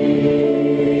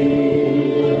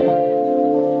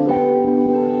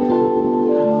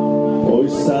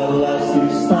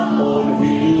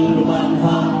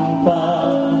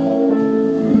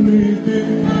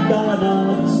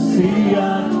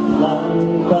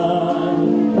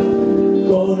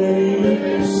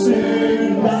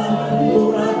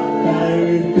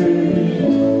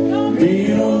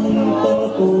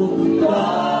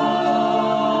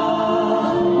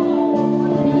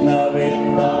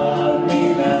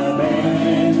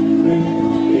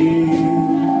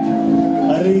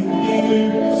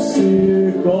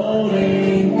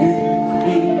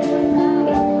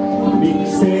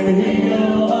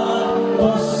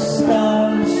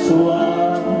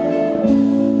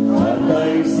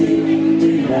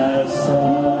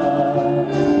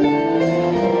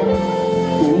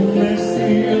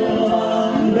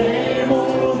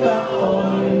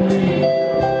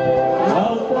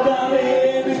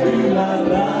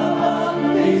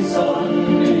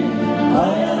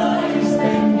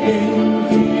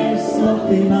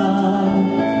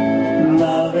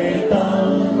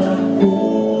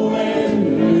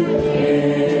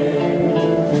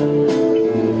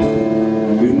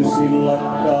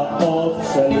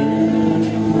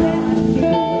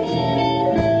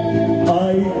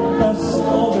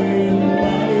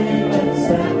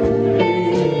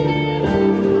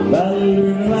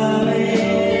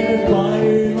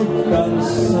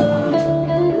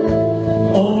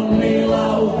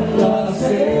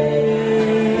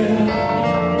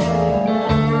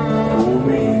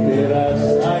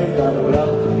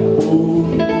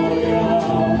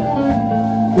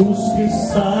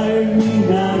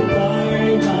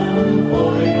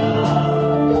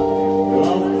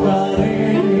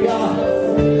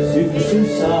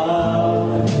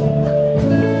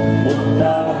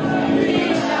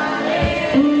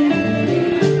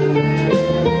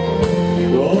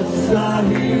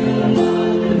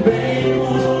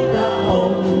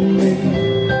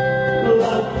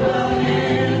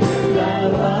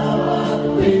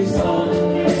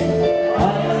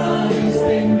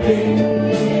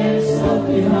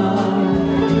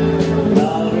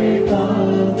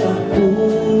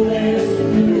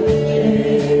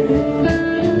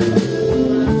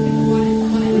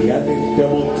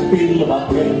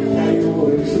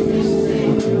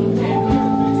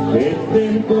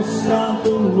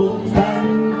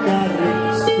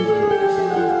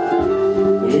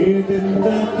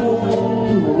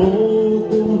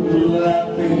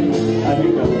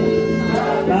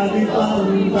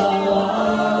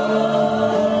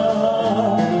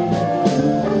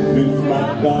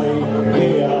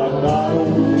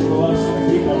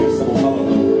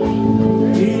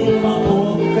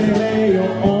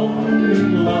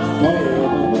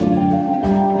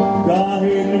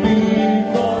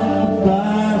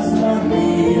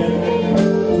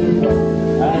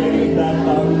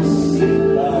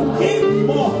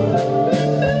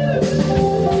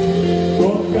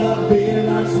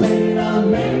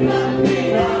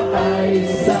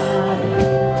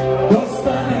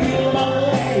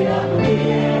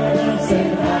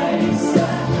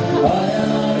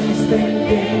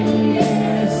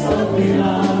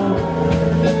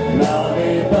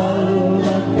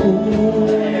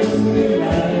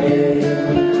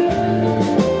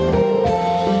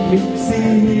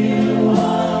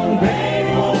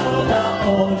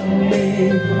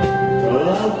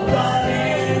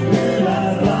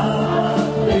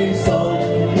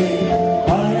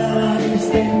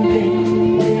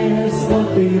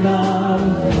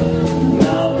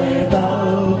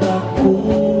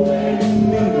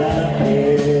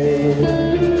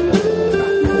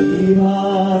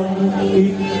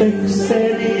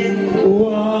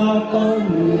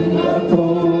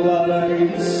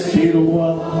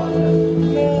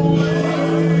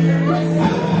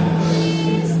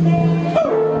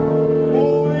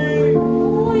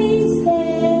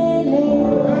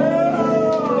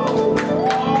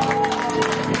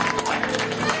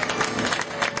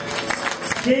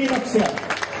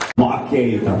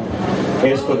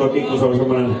 Esko toki, kun se on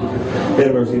semmoinen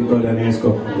terveysintoilija, niin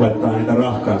Esko laittaa niitä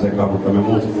rahkaan sekaan, mutta me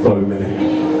muut toimimme.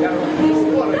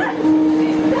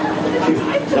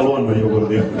 Ja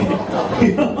luonnonjogurtia.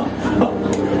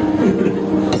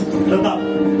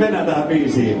 Mennään tähän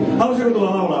biisiin. Halusitko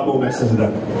tulla laulaa mun mielestä sitä?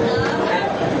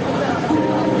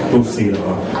 Tuu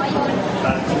silloin.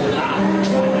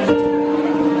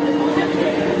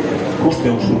 Musti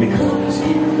onko sun mikrofoni?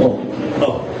 Oh.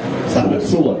 No. Sä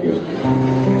sullakin on.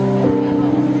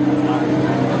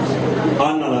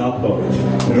 Annalle aplodit.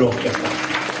 Rohkeasti.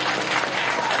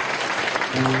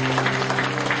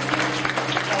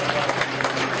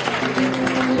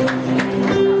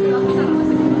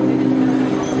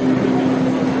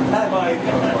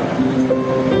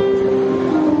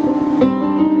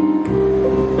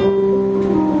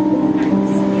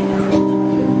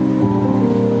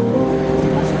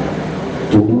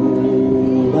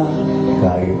 Tulla,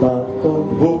 kaipaatko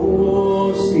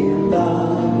vuosilta,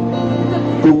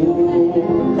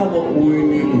 kuultavo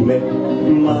uimille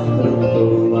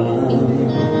mahdottomaan.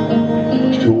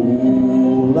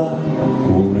 Tulla,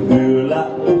 kun yöllä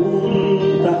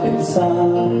unta et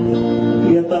saa,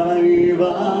 ja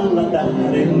taivaalla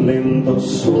tähden lento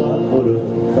sua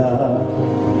odottaa.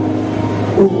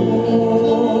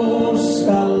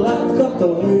 Uskallatko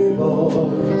toivoa,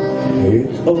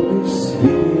 et olis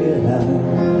vielä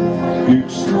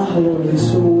yksi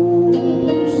mahdollisuus,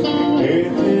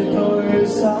 et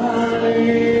ois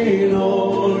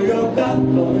ainoa, joka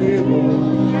toivoo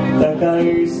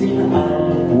takaisin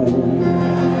alkuun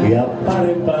ja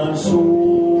parempaan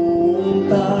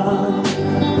suuntaan.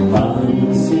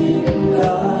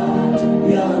 Mansikkaa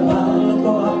ja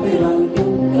valkoapilan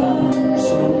kukkaa,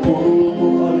 sun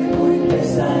kulku oli kuin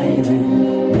pesäinen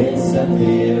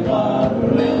metsätien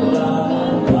varrella.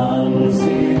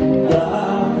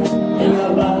 Mansikkaa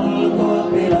ja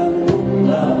valkoapilan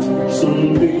kukkaa,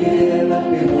 sun tie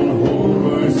läpi mun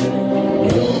huuruisen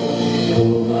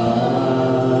joutumaan.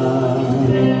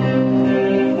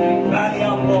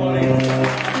 Väliampoli!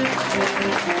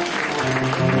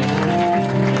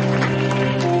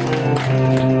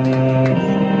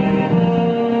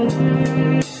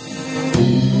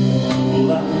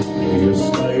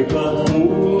 Jos kaipaat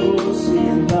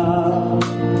vuosiltaan,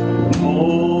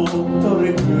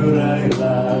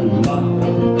 moottoripyöräillään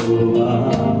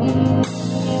mahdottomaan.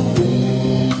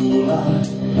 Tulla,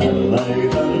 mä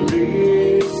laitan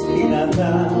viestinä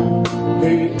tän,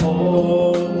 hei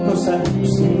ootko sä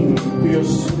yksin,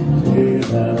 jos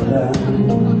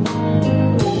herätään.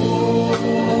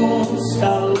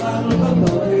 Uskallanko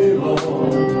toivoa,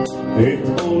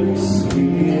 et olis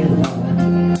vielä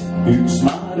yksi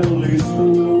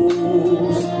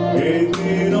mahdollisuus, et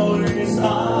olis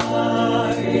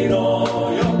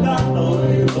ainoa, joka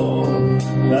toivoo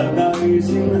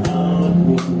takaisin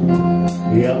alkuun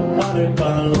ja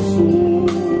parempaan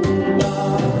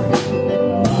suuntaan.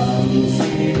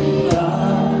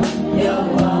 Mansikkaa ja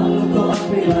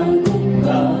valkoapilan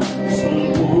kukkaa, sun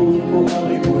kulku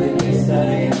oli kuin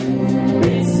kesäinen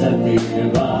metsätien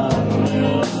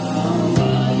varrella.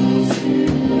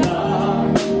 Mansikkaa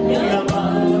ja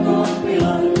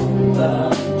valkoapilan kukkaa,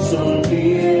 sun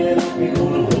tie läpi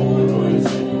mun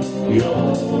huuruisen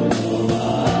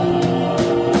joutumaan.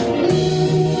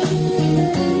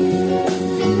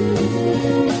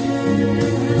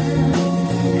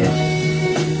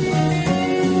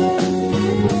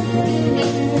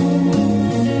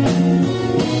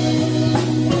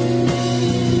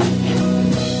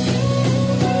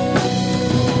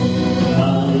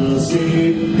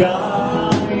 Mansikkaa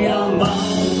ja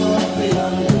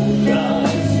valkoapilan kukkaa,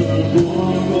 sun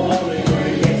kulku oli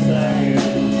kuin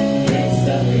kesäinen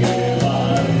metsätien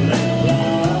varrella.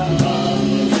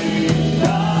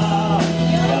 Mansikkaa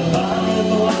ja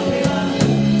valkoapilan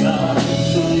kukkaa,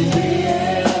 sun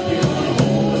tie läpi mun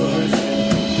huuruisen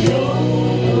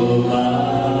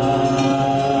joutumaan.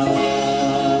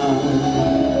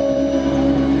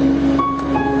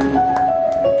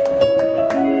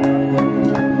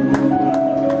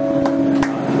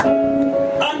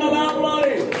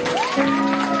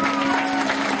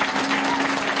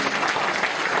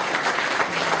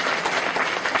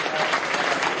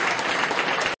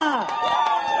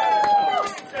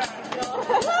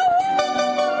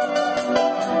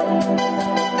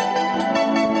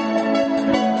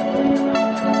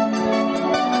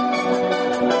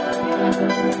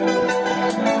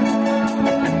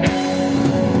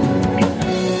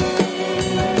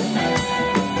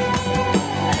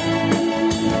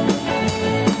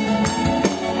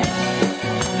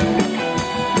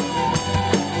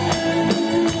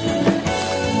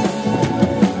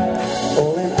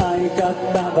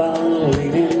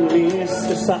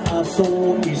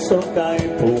 suu iso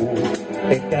kaipuu.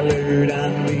 Ehkä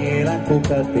löydän vielä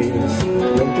kuka ties,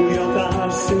 joku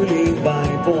joka syliin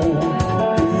vaipuu.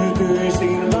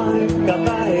 Tyytyisin vaikka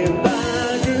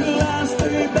päivään,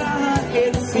 kyllästyin tähän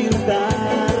etsintään.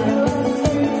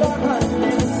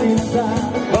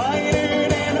 Vain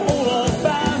yhden ulos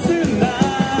pääsyn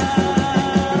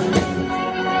näen.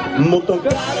 Mut on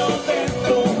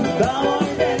kadotettu,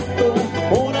 tavoitettu,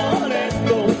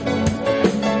 unohdettu.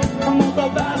 Mut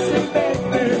on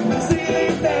väsytetty,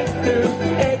 silitetty,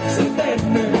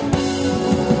 eksytetty.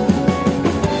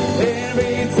 En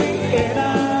viitsi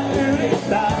enää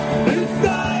yrittää, nyt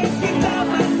kaikki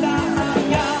tämän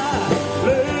tähän jää.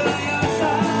 Löydä ja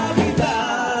saa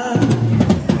pitää.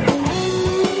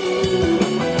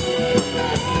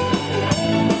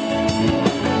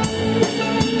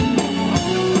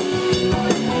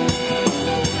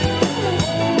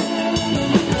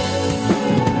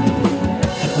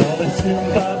 Olen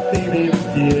sympaattinen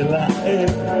vielä,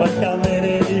 vaikka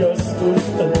menen joskus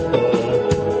ottoon.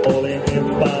 Olen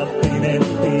empaattinen,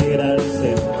 tiedän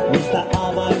sen, mistä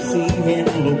avain siihen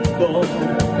lukkoon.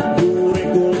 Juuri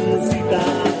kun sitä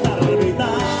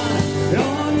tarvitaan,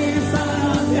 johonkin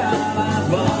sanat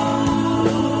jäävät vaan.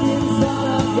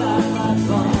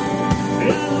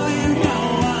 Ja noin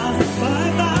kauas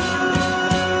paitaan.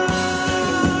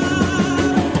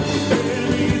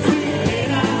 En viitsi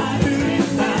enää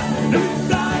yrittää, nyt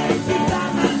kaikki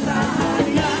tämän tähän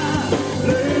jää.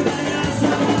 Löydä ja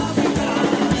saa pitää,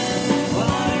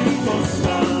 vain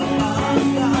koskaan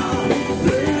antaa.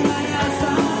 Löydä ja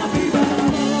saa pitää.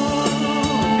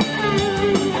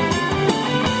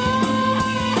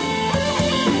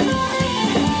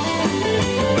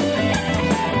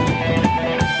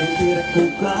 En tiedä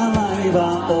kuka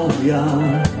laivaa ohjaa,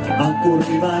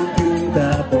 ankkuri vain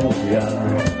kyntää pohjaa.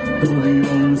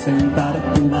 Toivon sen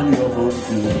tarttuvan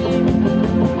johonkin,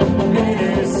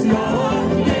 edes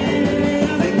johonkin.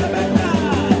 Ja mennä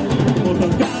mennään, mut on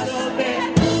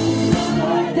kadotettu,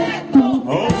 unohdettu.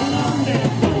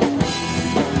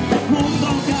 Mut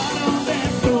on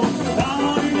kadotettu,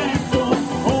 tavoitettu,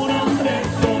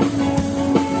 unohdettu.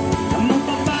 Mut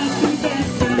on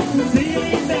väsytetty,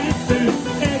 silitetty,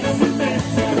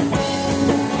 eksytetty.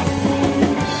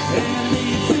 En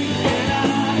viitsi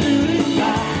enää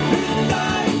yrittää, nyt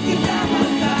kaikki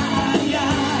tämän tähän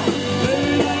jää.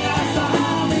 Löydä ja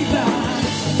saa mitään.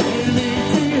 En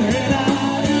viitsi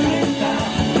enää yrittää,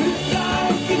 nyt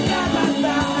kaikki tämän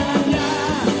tähän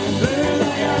jää.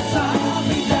 Löydä ja saa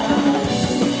mitään,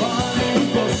 vain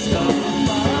koskaan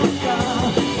palata.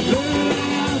 Löydä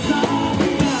ja saa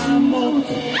mitään, mut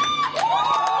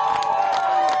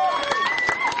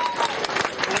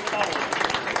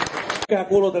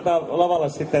kuulutetaan lavalle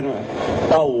sitten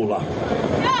Paula.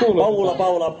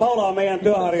 Paula on meidän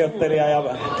työharjoittelija ja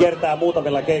kiertää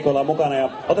muutamilla keikoilla mukana. Ja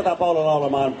otetaan Paula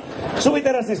laulamaan Suvi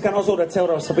Teräsniskan osuudet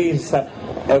seuraavassa biisissä,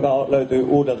 joka löytyy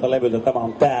uudelta levyltä. Tämä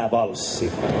on Tää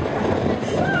valssi.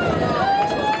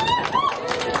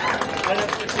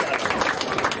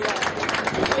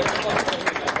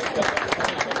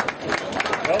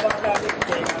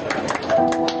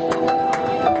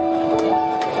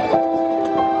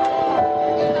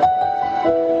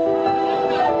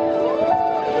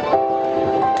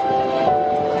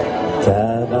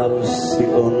 Tää valssi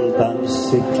on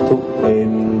tanssittu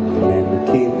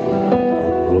ennenkin,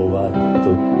 on luvattu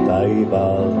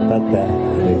taivaalta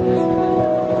tähdet.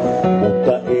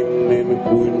 Mutta ennen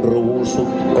kuin ruusut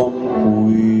on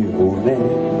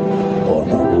kuivuneet,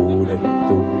 on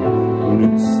huudettu,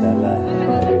 nyt sä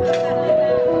lähdet.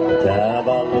 Tää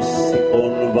valssi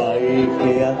on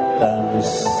vaikea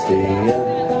tanssia,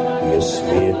 jos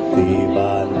miettii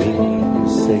vaan mihin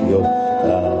se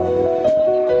johtaa.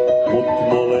 Mut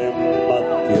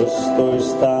molemmat, jos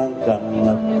toistaan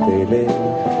kannattelee,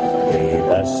 ei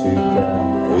väsytä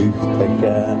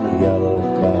yhtäkään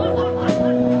jalkaa.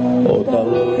 Ota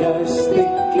lujasti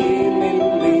kiinni,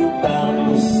 niin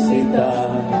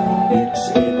tanssitaan.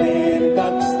 Yks eteen,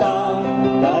 kaks taa,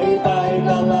 tai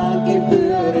paikallaankin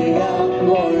pyöriä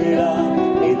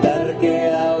voidaan. Niin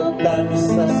tärkeää on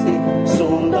kanssasi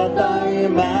suunta tai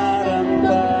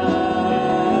määränpää.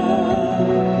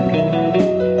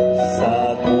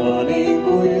 Saat mua niin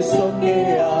kuin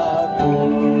sokeaa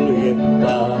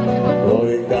kuljettaa.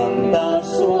 Voi kantaa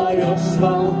sua, jos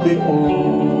vauhti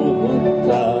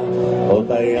uuttaa.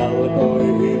 Ota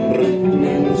jalkoihin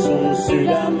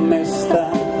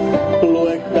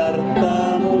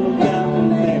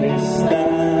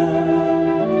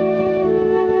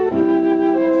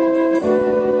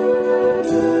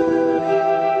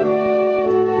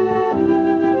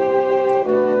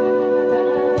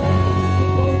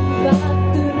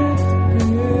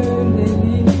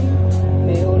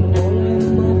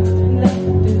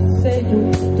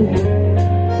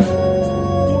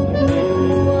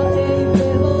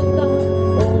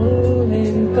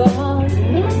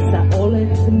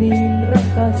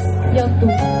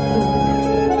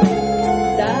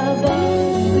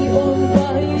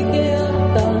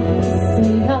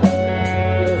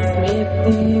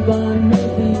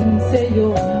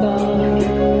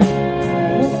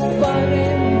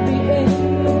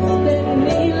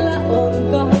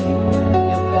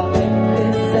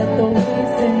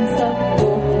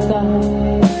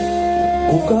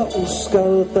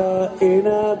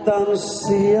enää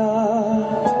tanssia,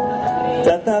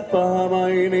 tätä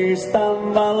paamainista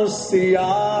valssia.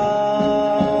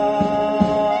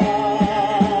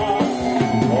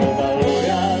 Ota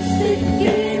lujasti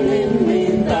kiinni,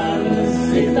 niin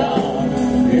tanssitaan.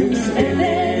 Yksi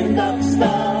eteen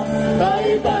kakstaa,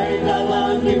 tai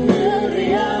paikallaankin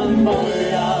pyöriä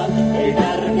voidaan. Ei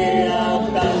tärkeää on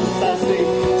kanssasi,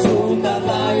 suunta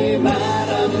tai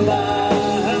määränpää.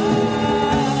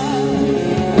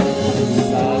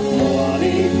 Saat mua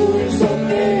niin kuin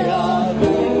sokeaa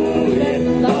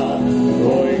kuljettaa.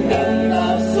 Voin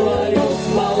kannaa sua,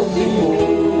 jos vauhti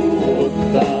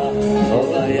muuttaa.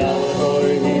 Ota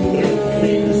jalkoihin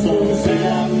rytmin sun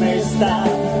sydämestä.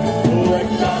 Lue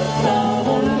karttaa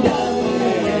mun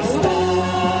jälkeestä.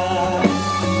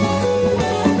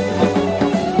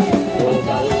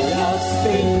 Ota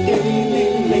lujasti kiinni,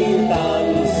 niin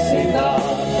tanssitaan.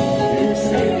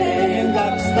 Yksi eteen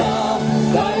kakstaa,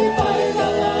 tai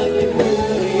paikallaankin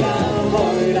pyöriä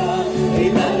voidaan. Ei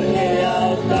tärkeää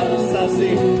on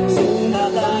kanssasi, suunta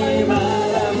tai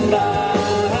määränpää.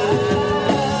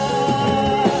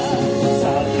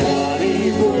 Saat mua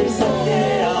niin kuin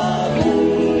sokeaa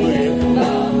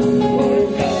kuljettaa.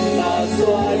 Voin kannaa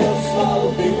sua, jos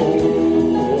vauhti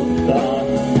muuttaa.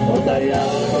 Ota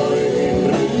jalkoihin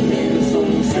rytmin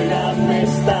sun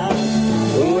sydämestä.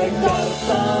 Lue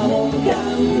karttaa mun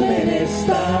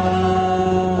kämmenestä.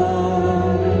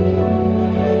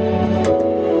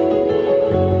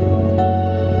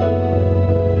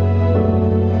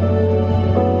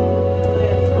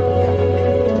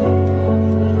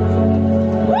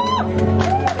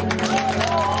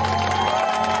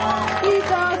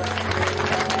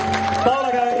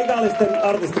 Paula käy ikallisten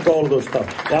artistikoulutusta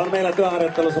ja on meillä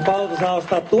työharjoittelussa. Paula saa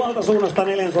ostaa tuolta suunnasta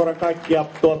Neljänsuoran kaikkia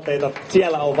tuotteita.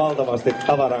 Siellä on valtavasti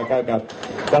tavaraa. Käykää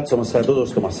katsomassa ja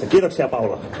tutustumassa. Kiitoksia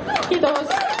Paula. Kiitos.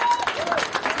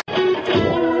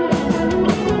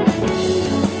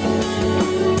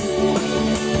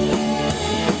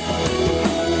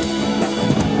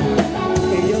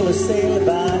 Ei ole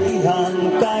selvää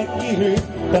ihan kaikki nyt.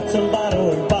 Katson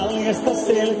varoin paljasta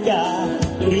selkää.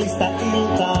 Illistä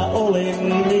iltaa olen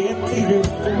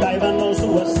miettinyt. Päivän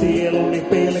nousua sieluni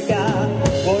pelkää.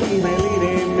 Voi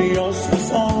ihmeellinen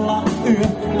joskus olla yö.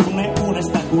 Tunne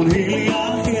unesta kun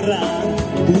hiljaa herää.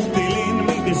 Kuuntelin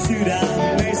miten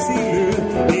sydämesi lyö.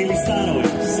 Eli sanoin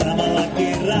samalla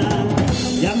kerran.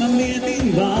 Ja mä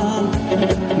mietin vaan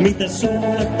mitä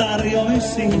sulle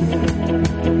tarjoisin.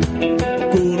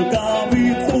 Kun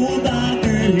kaapit huutaa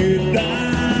tyhjyttää.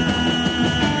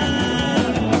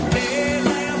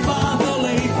 Teetä ja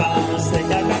paahtoleipää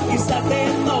sekä kaikki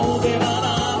sateen nousevan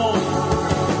aamun.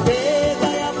 Teetä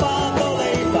ja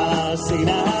paahtoleipää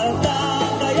sinä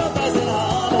hältää jokaisen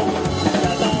aamun.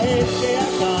 Tätä hetkeä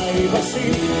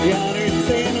kaivasin ja nyt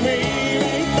sen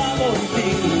viimein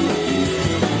tavoitin.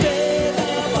 Teetä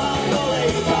ja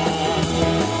paahtoleipää,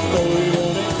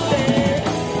 toivon ettei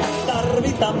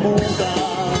tarvita muuta.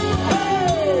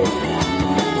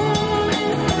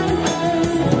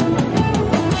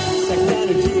 Sä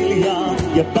käännyt hiljaa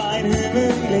ja vain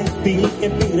hymyilet.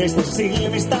 Pilke vihreistä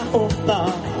silmistä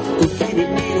ottaa. Tutkivi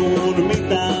minuun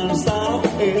mitään sano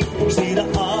et. Siitä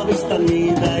aavistan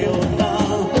mitä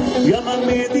jotain. Ja mä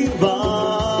mietin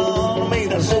vaan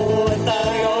mitä sulle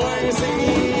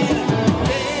tarjoisin.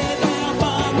 Teetä ja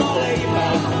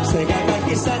paahtoleipää sekä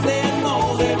kaikki säteen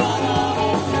nousevan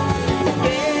aamun.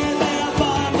 Teetä ja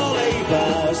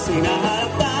paahtoleipää sinä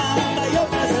hätää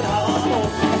jokaisen aamun.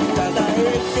 Tätä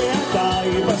hetkeä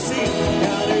kaipasin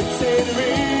ja nyt sen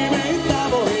viimein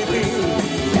tavoitin.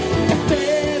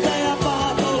 Teetä ja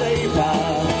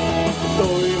paahtoleipää,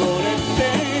 toivon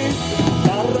ettei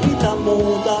tarvita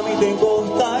muuta. Miten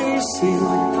kohtaisin,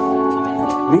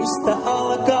 mistä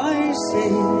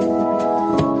alkaisin,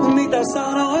 mitä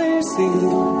sanoisin,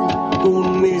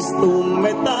 kun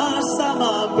istumme taas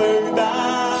samaan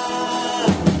pöytään.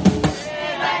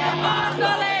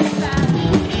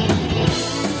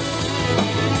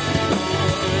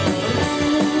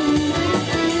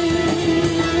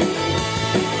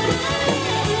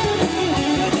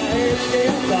 Tätä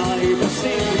hetkeä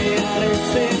kaipasin ja nyt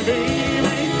sen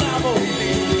viimein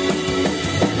tavoitin.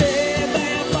 Teetä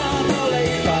ja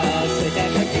paahtoleipää sekä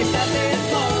kaikki säteet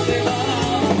nousevan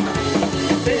aamun.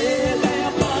 Teetä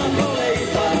ja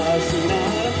paahtoleipää sinä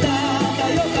täältä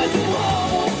jokaisen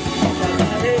aamun. Tätä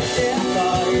hetkeä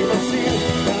kaipasin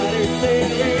ja nyt sen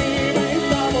viimein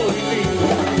tavoitin.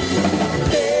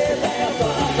 Teetä ja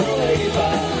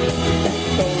paahtoleipää,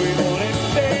 toivon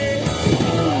ettei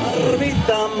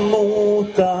tarvita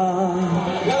muuta.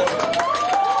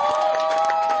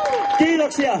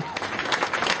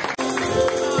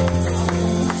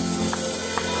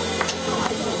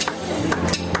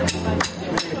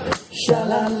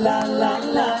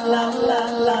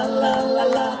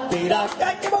 Sha-la-la-la-la-la-la-la-la-la-la-la. Tira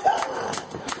kaikki mukaan!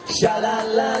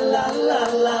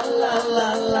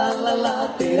 Sha-la-la-la-la-la-la-la-la-la-la.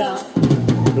 Tira.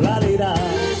 La-li-da.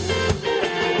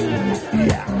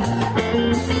 Yeah.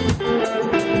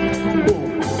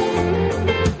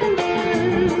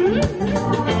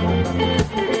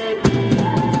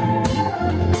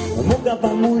 Mukava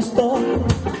muisto,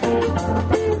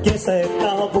 kesä ja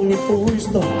kaupungin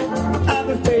puisto,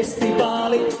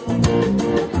 AV-festivaali,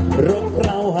 rock,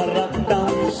 rauha,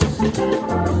 rakkaus.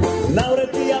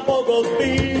 Naurettiin ja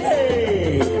pokottiin,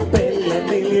 hei, pelle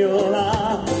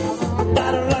miljoonaa.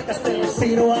 Tahdon rakastella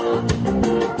sinua,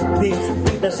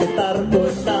 tiesit mitä se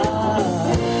tarkoittaa.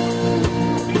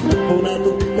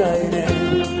 Punatukkainen,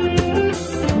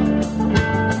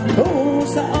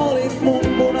 sä olit mun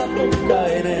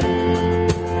punatukkainen.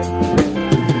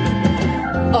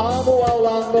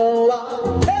 Aamuaulangolla,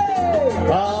 hei!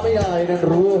 Aamiainen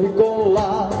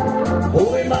ruohikolla.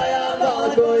 Huimajan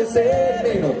valkoiseen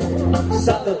minut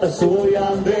satota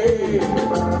suojaan tein.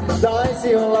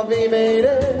 Taisi olla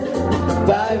viimeinen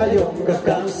päivä, jonka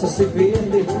kanssasi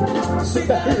vietin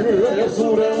sitä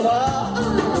hiljaisuudella.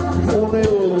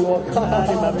 Unelluakaan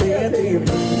mä mietin,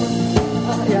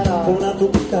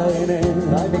 punatukkainen.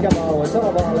 Ai mikä mä aloin,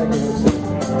 sano vaan leikityksen.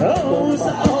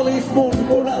 Sä olit mun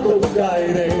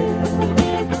punatukkainen.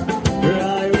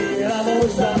 Ai vielä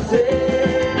muistan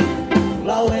sen.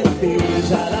 Laulettiin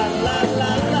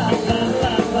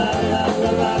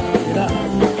sha-la-la-la-la-la-la-la-la-la-la-la.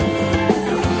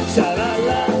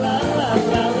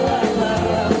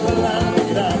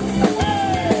 Sha-la-la-la-la-la-la-la-la-la-la.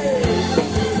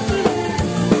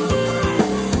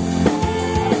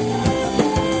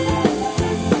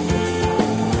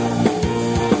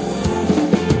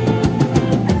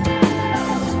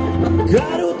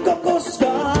 Kadutko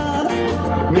koskaan,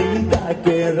 mihin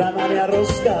kaikkeen ranan ja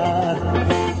roskaan?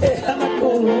 Elämä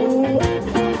kuluu,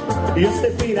 jos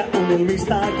te pidä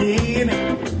unelmistaan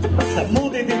kiinni. Sä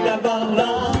muutit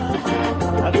ikävallaan,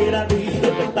 mä pidän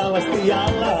vihdoin tavasti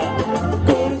jallaan.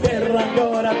 Kun kerran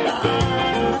kohdataan,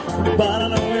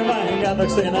 paranoin vain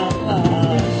katoksen alla.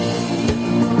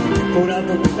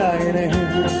 Punatukkainen,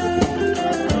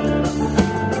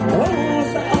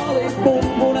 sä olit mun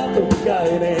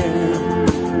punatukkainen.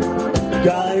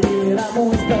 Kai vielä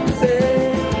muistat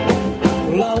sen,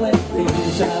 laulettiin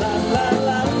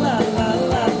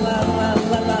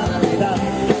sha-la-la-la-la-la-la-la-la-la-la-la.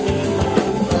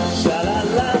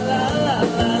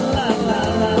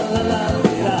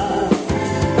 Sha-la-la-la-la-la-la-la-la-la-la-la-la.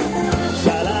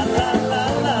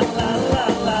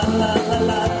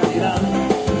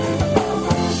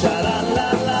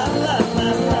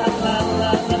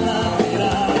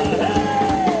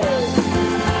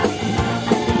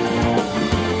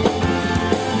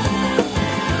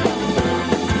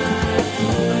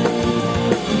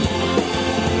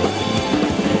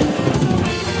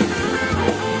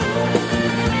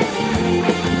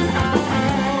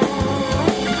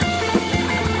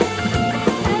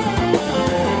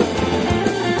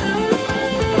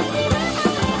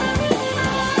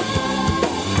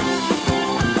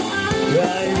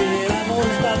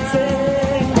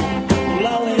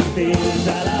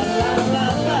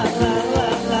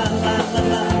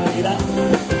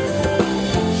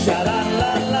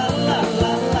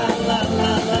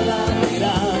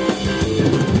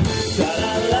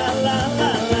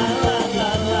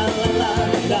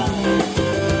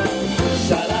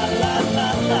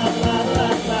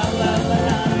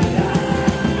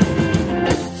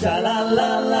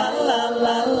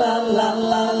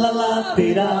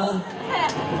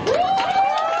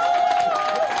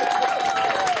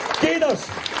 Kiitos!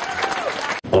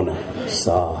 On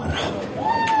Saara.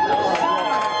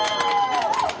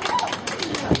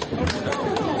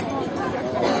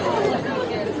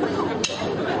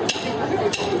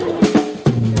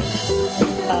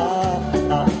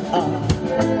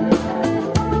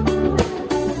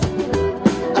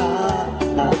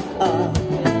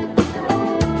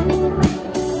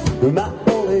 Mä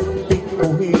olen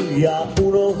pikkuhiljaa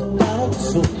unohtanut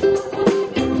sut.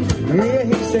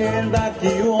 Miehiseen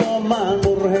väkijuomaan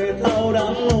murheet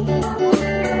haudannut.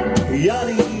 Ja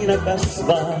Niina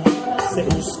kasvaa, se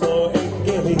uskoo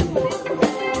enkeliin.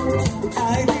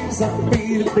 Äitinsä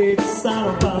piirteet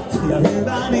sanovat ja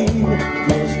hyvä niin.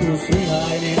 Joskus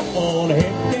vihainen on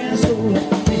hetken sulle.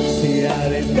 Miksi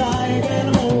äänet kaiken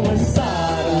mulle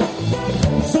saada?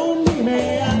 Sun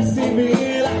nimeäsi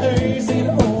vielä öisin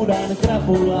huudan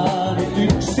krapulaani.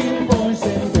 Yksin pois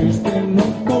en pysty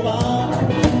nukkumaan.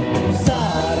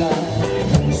 Saara,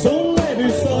 sun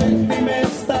levy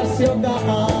soittimestas joka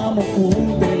aamu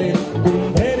kuuntelin.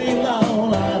 Kun veri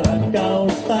laulaa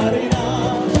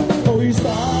rakkaustarinaa. Oi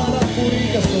Saara,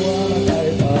 kuinka sua mä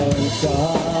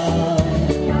kaipaan.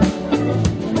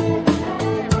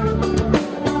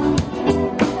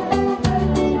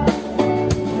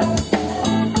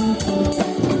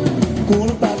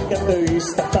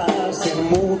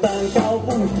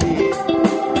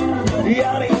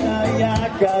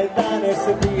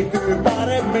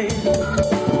 paremmin.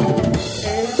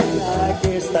 En enää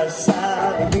kestä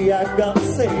sääliä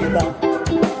katseita.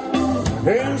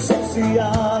 En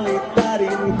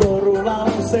sosiaalitädin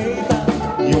korulauseita.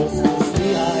 Joskus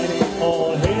vihainen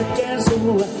on hetken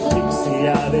sulle, miksi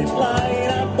jäädit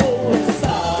laina mulle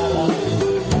saada.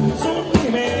 Sun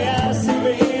nimeäsi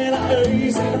vielä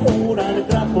öisin, huudan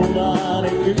trapulaan,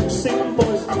 en yksin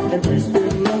pois, en pysty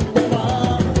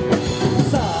nukkumaan.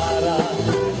 Saada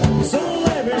sun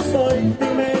levy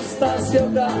soittimestas,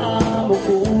 joka aamu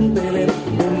kuuntelin,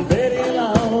 kun veri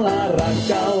laulaa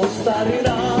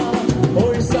rakkaustarinaa.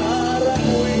 Oi Saara,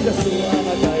 kuinka sua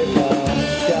mä kaipaan.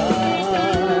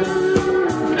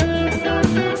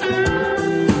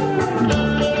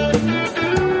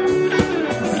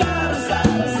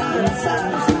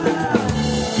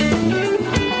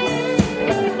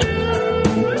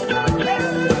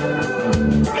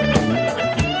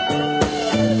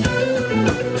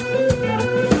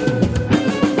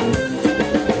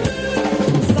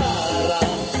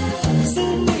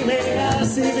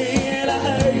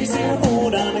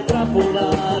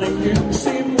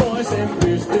 Yksin voisin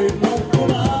pysty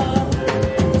nukkumaan.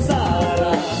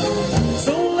 Saara,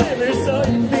 sun levy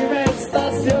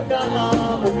soittimestas, joka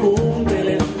aamu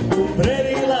kuuntelin, kun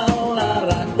Fredi laulaa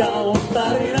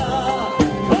rakkaustarinaa.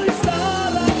 Oi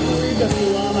Saara, kuinka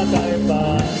sua mä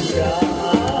kaipaan.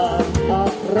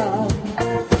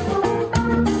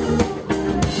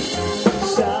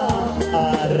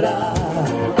 Saara.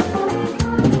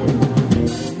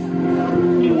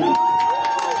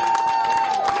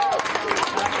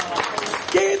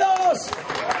 Kiitos!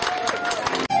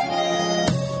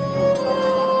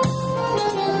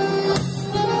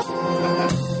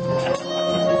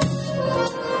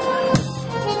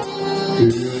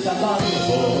 Yötä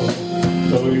valvoo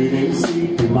toinen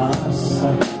siipimaassa.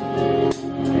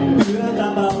 Yötä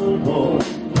valvoo,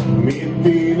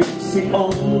 miettii miksi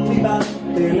onni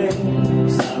välttelee.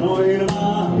 Sanoin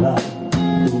maala,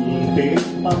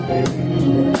 tunteet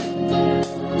paperille.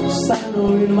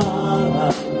 Sanoin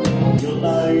maala,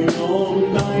 jotain on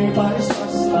kaipais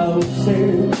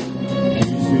vastaukseen.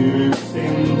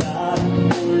 Kysymyksen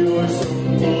voi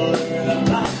sun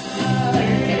kohdata.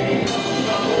 Ei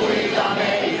onko muita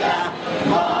meitä,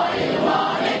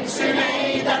 maailmaan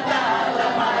eksyneitä täällä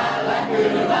päällä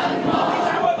kylmän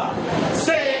maan.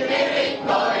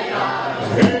 Silmirikkoina.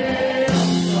 Ei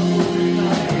onko muita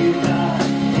meitä,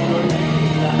 on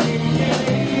meitä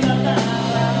enkeleitä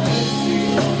täällä yksin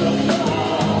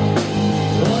odottaa.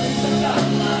 Toista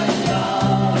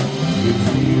kannaistaa,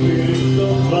 yksi virto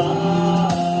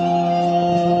vaan.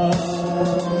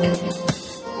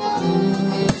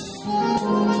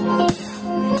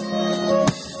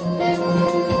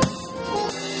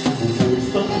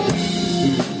 Muistot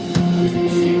kiihtyy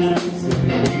yksinäisen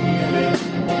mieleen.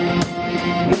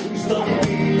 Muistot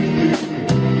kiihtyy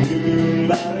hymyn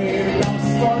värein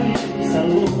kasvoinsa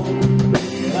luon.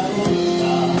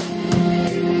 Pelottaa,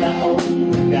 että on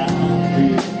nähty.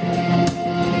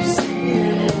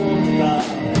 Siihen luottaa,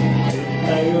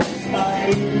 että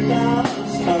jostain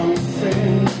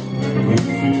vastauksen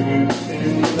kysymyksen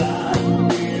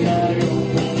välillä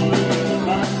joku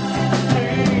löytää.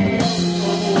 Ei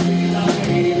onko muita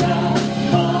meillä,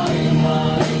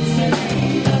 maailmaa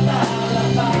eksyneitä täällä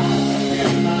päällä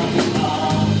kylmän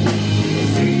maan.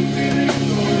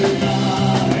 Silmirikkoina.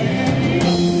 Ei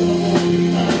onko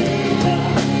muita meitä,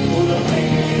 kun on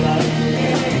meillä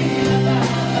enkeleitä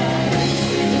täällä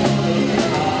yksin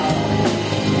odottaa.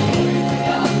 Toista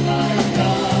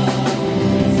kannaistaa,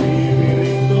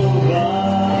 silmirikko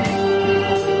vaan.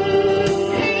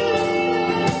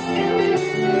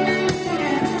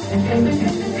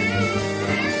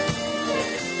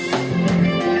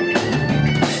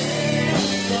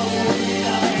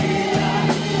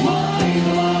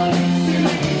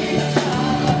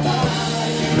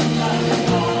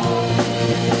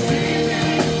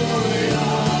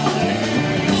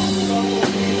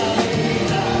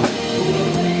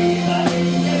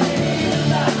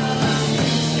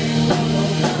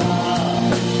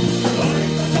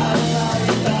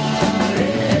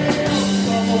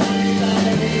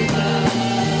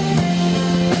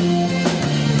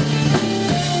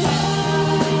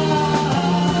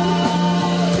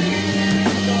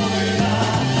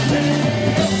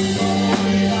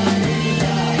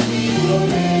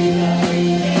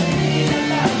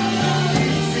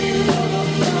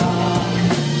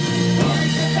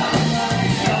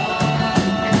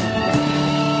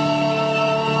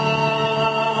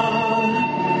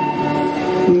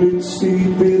 Nyt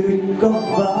siipirikko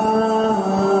vaan.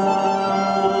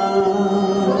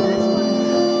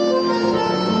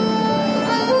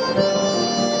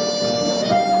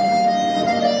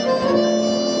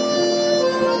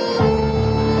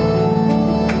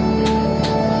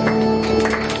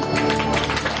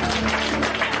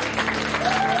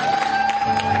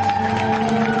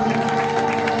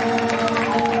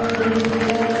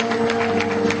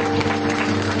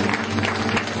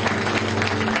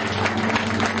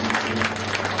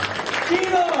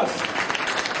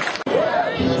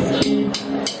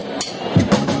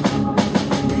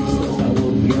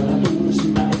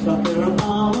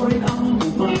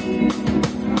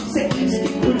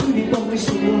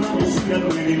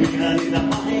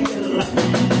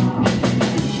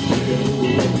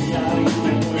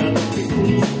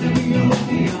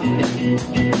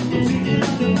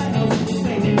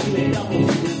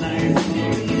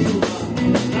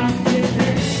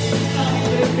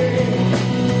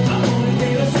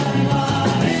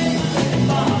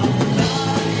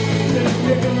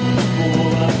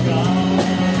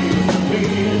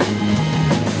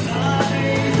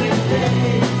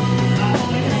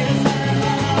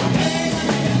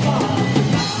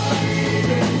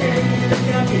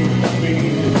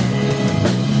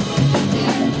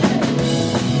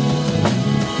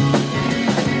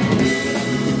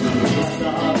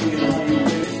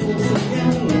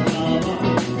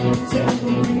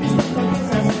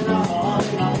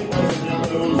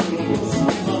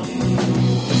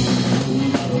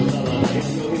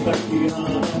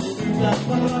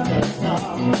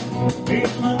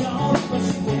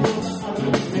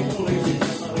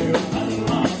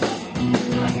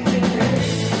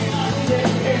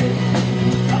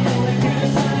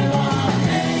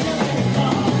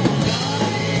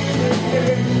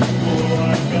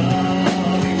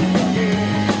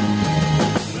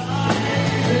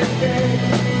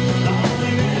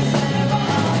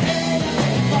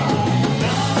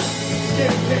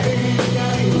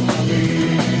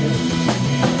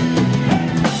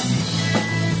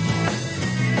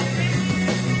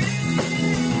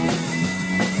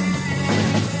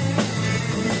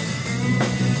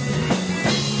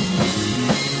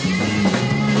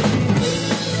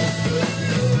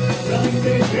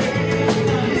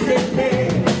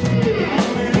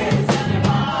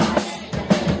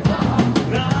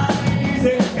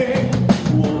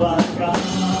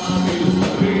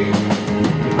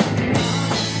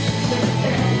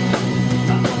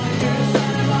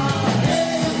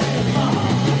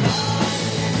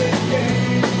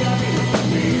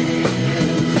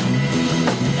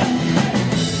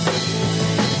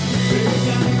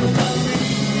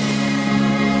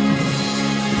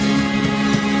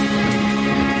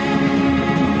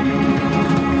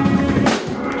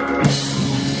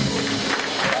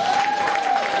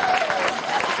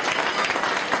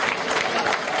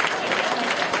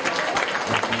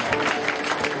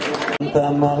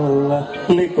 Tamalla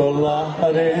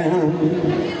Likolahden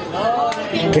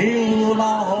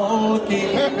Hilma holki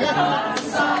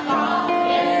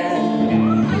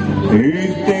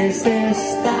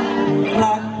yhteisestä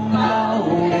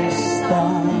rakkaudesta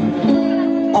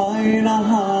aina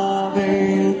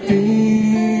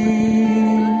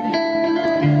haaveiltiin.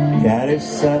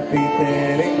 Kädessä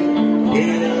piteli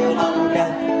ilman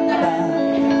kättä,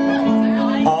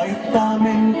 aittaa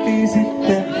mentiin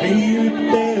sitten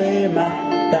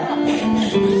viittelemättä.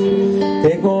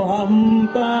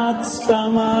 Tekohampaat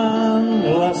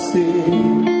saman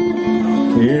lasiin,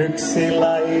 yksi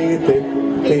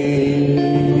laitettiin.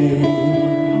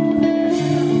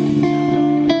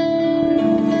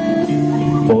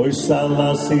 Poissa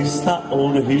lasista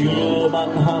on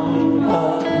Hilman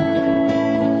hampaat,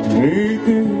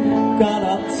 myyty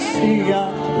kanatsi ja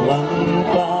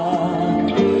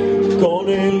lampaat.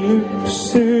 Kone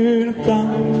lypsyyn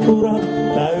kanturat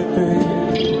täytyy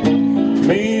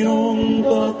minun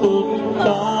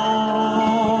totuttaa.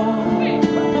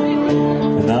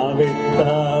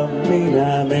 Navittaa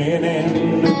minä menen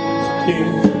nytkin,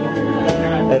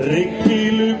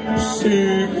 rikki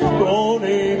lypsyy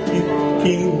kone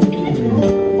pitkin.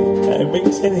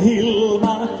 Miksen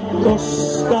Hilma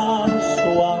koskaan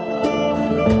sua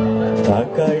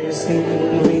takaisin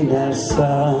minä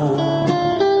saan.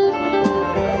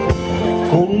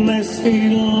 Kunnes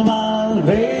Hilman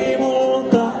vei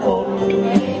multa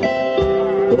onni,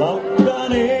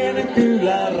 Laukkanen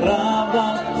kylän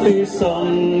raavatti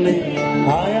sonni.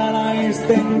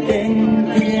 Hajanaisten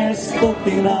kenkies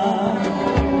kotinaan,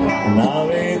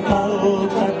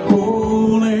 navetalta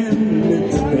kuulen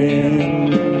nyt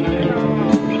en.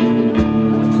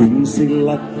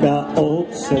 Kynsillakka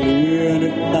oot sä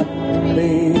lyönyt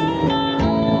nappiin,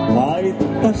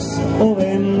 laittas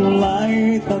oven,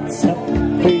 laitat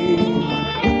säppiin.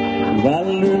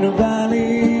 Vällyn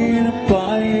väliin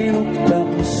painut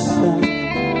kanssa,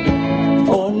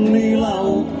 onni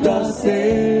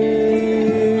laukkasee.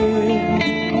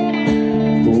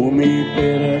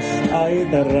 Kumiperäs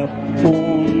aita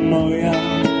rappuun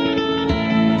nojan,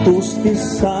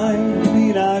 tuskissain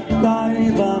minä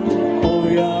kaivan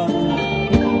ojan.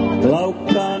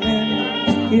 Laukkanen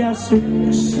ja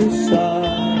syksy saa,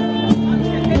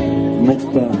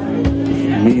 mutta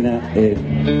minä en.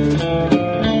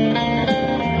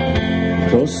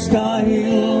 Koska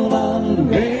Hilman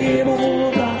vei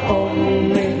multa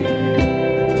onni,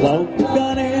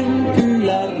 Laukkanen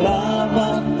kyllä raava.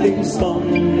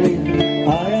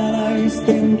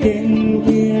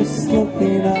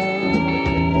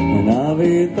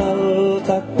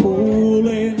 Navitalta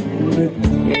kuulin nyt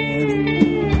en.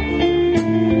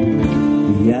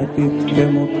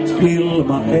 Jätitkö mut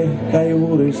ilma ehkä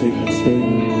juuri siksi,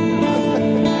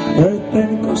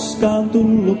 etten koskaan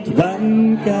tullut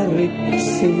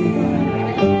vänkäriksi.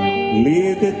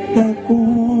 Liititte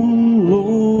kuun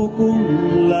luukun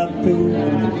läpi,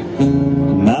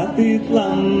 mätit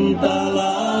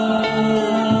lantalaa.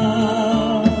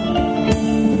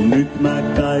 Nyt mä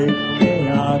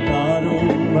kaikkea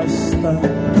kadun vasta.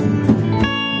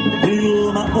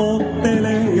 Ilma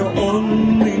ottelee jo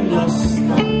onnin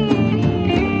lasta.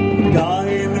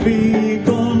 Kahden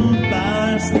viikon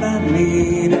päästä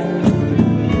niiden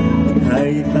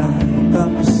häitä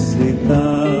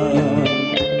kapsitaan.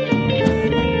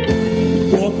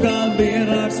 Kuokkaan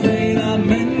vieraaks meinaa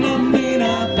mennä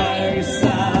minä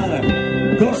päissään.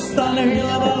 Kostan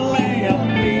hilvalle ja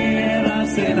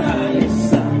vieräsen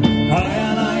häissä.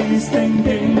 Hajanaisten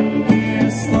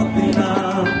kenkien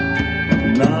slotinaa.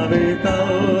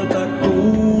 Navitalta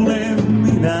kuulen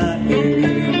minä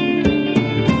en.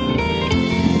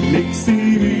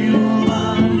 Miksi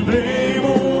ilman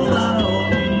veivolla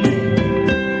onni?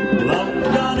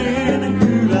 Lakkaneen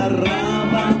kyllä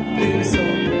raamattin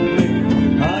sonni.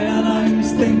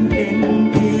 Hajanaisten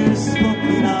kenkien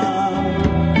slotinaa.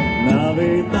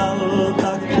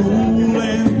 Navitalta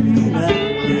kuulen minä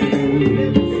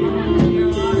en.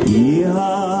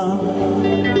 Ihan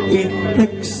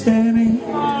itsekseni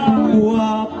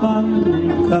kuopan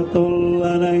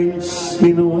katolla näin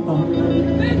sinua.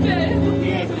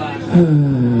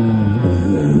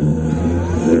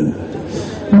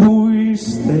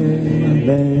 Muistelen.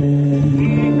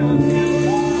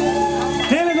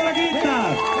 Neljänsuora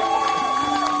kiittää!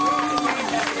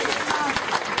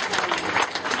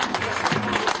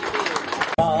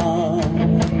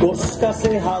 Koska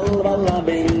se halvalla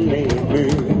menee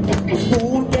myy.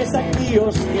 Kuun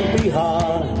kesäkioskin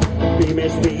pihaan,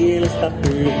 pimes mielestä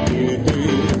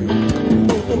pyyhkiytyy.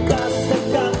 Tutun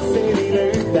katseli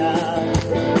löytää,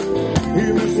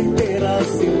 hymysin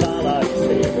terassin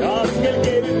alakseen. Askel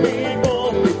kevyttiin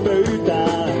kohti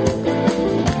pöytää,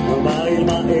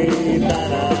 maailma ei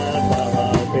tänään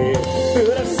paha tee.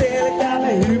 Pyörä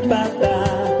selkäämme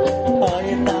hypätään,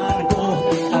 ajetaan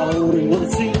kohti auringon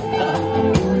siltaa.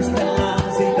 Muistellaan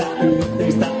sitä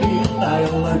yhteistä iltaa,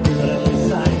 jolla pyörälle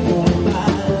sai kultaa.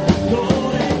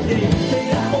 Tuolekin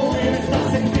ja ovesta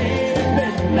sen kiinni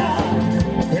mennään,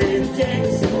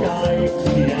 hetkeksi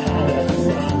kaikki jäädä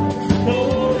saa.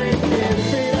 Tuolekin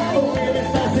ja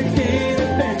ovesta sen kiinni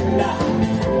mennään,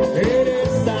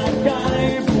 edessä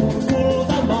kaipuu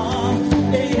kultamaa.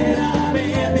 Ei enää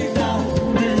mietitä,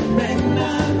 nyt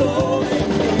mennään tuolekin.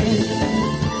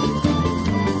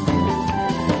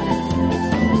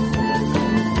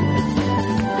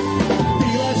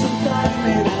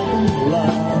 Tilaisuuttainen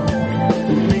tullaan,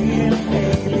 niin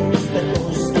eilistä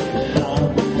koskettaa.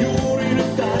 Juuri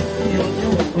nyt kaikki on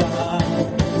juhlaa,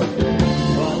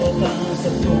 valotansa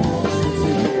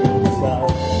tuoksusi saa.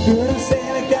 Pyörä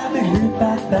selkäämme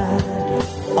hypätään,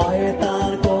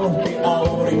 ajetaan kohti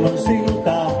auringon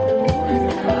siltaa.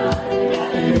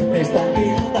 Ja yhteistä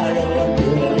iltaa, jolla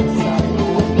pyörälle saa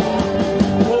kultaa.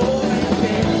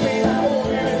 Tuolekin minä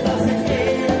ovesta sen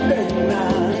kiinni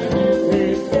mennään,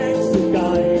 hetkeksi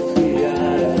kaikki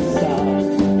jäädä saa.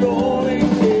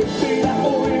 Tuolekin minä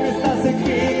ovesta sen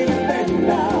kiinni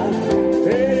mennään,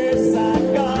 edessä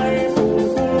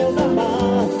kaipuu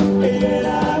kultamaa. Ei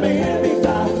enää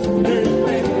mietitä, nyt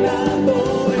mennään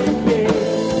tuolekin.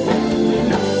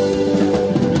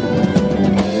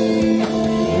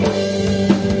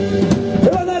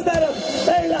 Hyvät naiset ja herrat,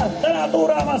 teillä tänään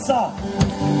tuuraamassa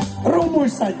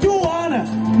rummuissa Juhan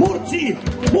Murtsi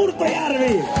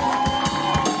Murtojärvi.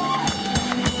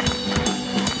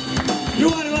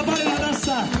 Juhanilla parina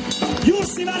tässä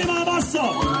Jussi Välimaa basso.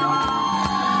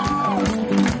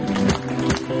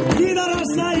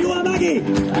 Kitarassa Juha Mäki.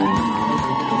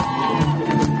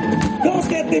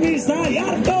 Koskettimissa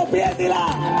Jarkko Pietilä.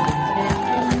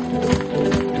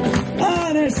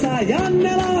 Äänessä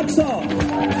Janne Laakso.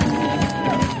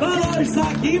 Valoissa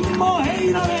Kimmo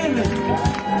Heinonen.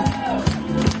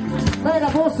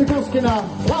 Meidän bossikuskina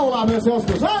laulaa myös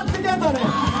joskus Antti Ketonen.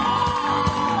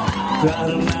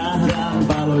 Tahdon nähdä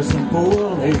valoissa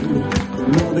puolin,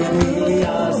 muuten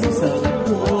hiljaa sisällä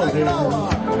kuolin.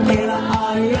 Minä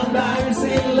aion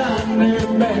täysillä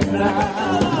nyt mennä.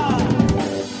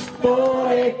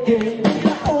 Poikki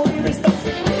ja uimista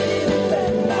sinne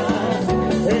mennään.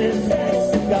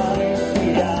 Hetkeksi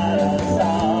kaikki jäädä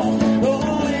saa.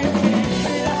 Poikki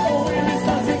ja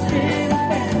uimista sinne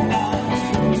mennään.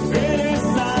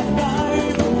 Edessä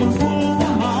kaipuu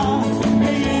kultamaa.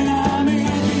 Ei enää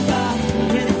mietitä,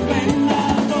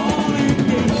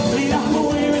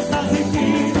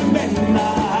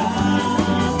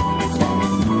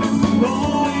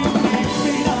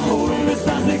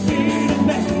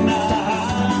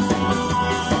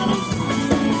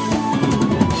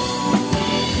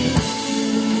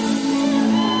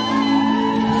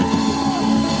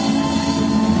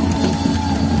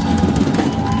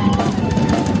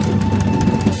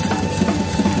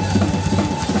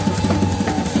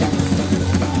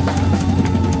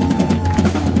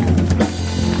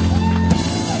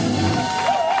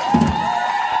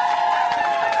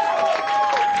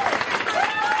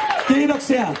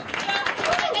 Kiitoksia.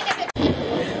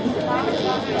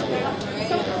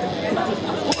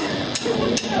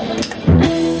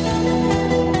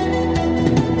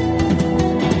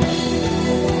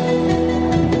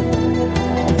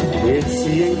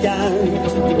 Etsien käy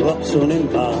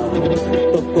lapsonen vaan,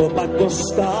 tokkopa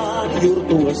koskaan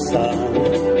juurtuessaan.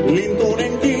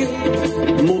 Lintunenkin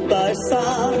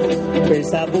muutaessaan,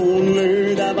 pesäpuun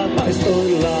löytävä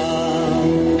paistoillaan.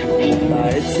 Mutta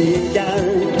etsien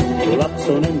käy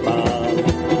lapsonen vaan,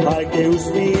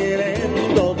 haikeus mieleen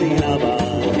totina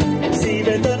vaan.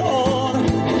 Siivetön on,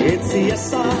 etsiä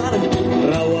saan,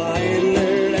 rauhaa en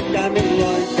löydäkään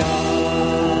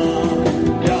milloinkaan.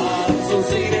 Katson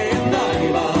sineen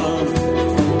taivaan,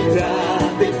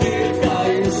 tähti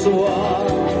kirkkain sua.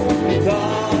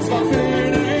 Taas vaan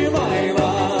kyynei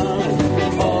vaivaan,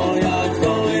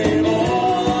 ohjaatko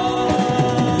levoa,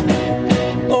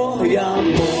 ohjaa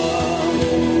mua.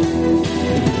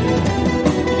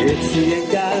 Etsien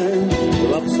käy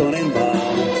lapsonen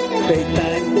vaan,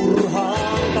 peittäen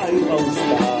turhaan kaipausta.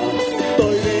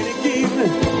 Toiveenikin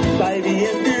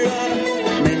päivien työn,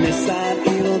 mennessään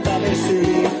ilta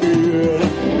vesyy yön.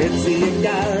 Etsien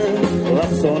käy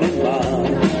lapsonen vaan,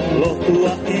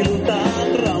 lohtua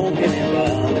iltaan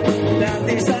raukenevaan.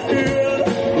 Tähtinsä yön,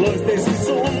 loistesi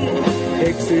sun,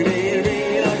 eksyneen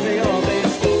viinaksi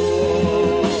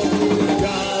otestuu.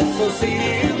 Katso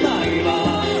sininen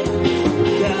taivaan,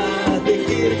 tähti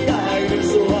kirkkain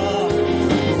sua.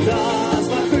 Taas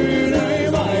mä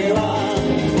kyynöin vaivaan,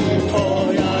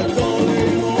 ohjaatko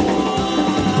levoa.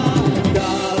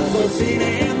 Katso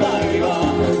sininen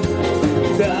taivaan,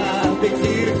 tähti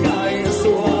kirkkain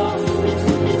sua.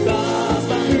 Taas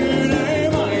mä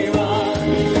kyynöin vaivaan,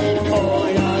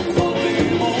 ohjaatko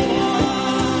levoa.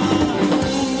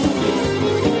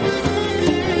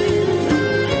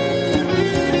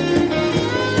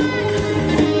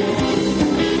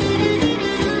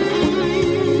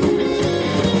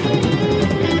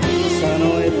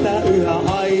 Sano, että yhä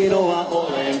ainoa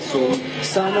olen sun.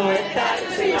 Sano, että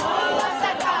yksin olla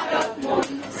sä tahdot mun.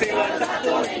 Silloin sä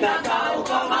tulit nää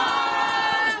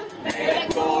kaukomaan. Meille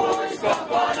kuuluis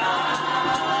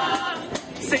kokonaan.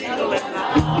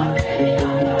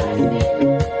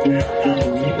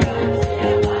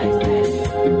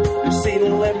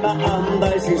 Sinulle mä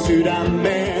antaisin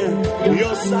sydämeen,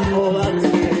 jos sä olet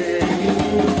se.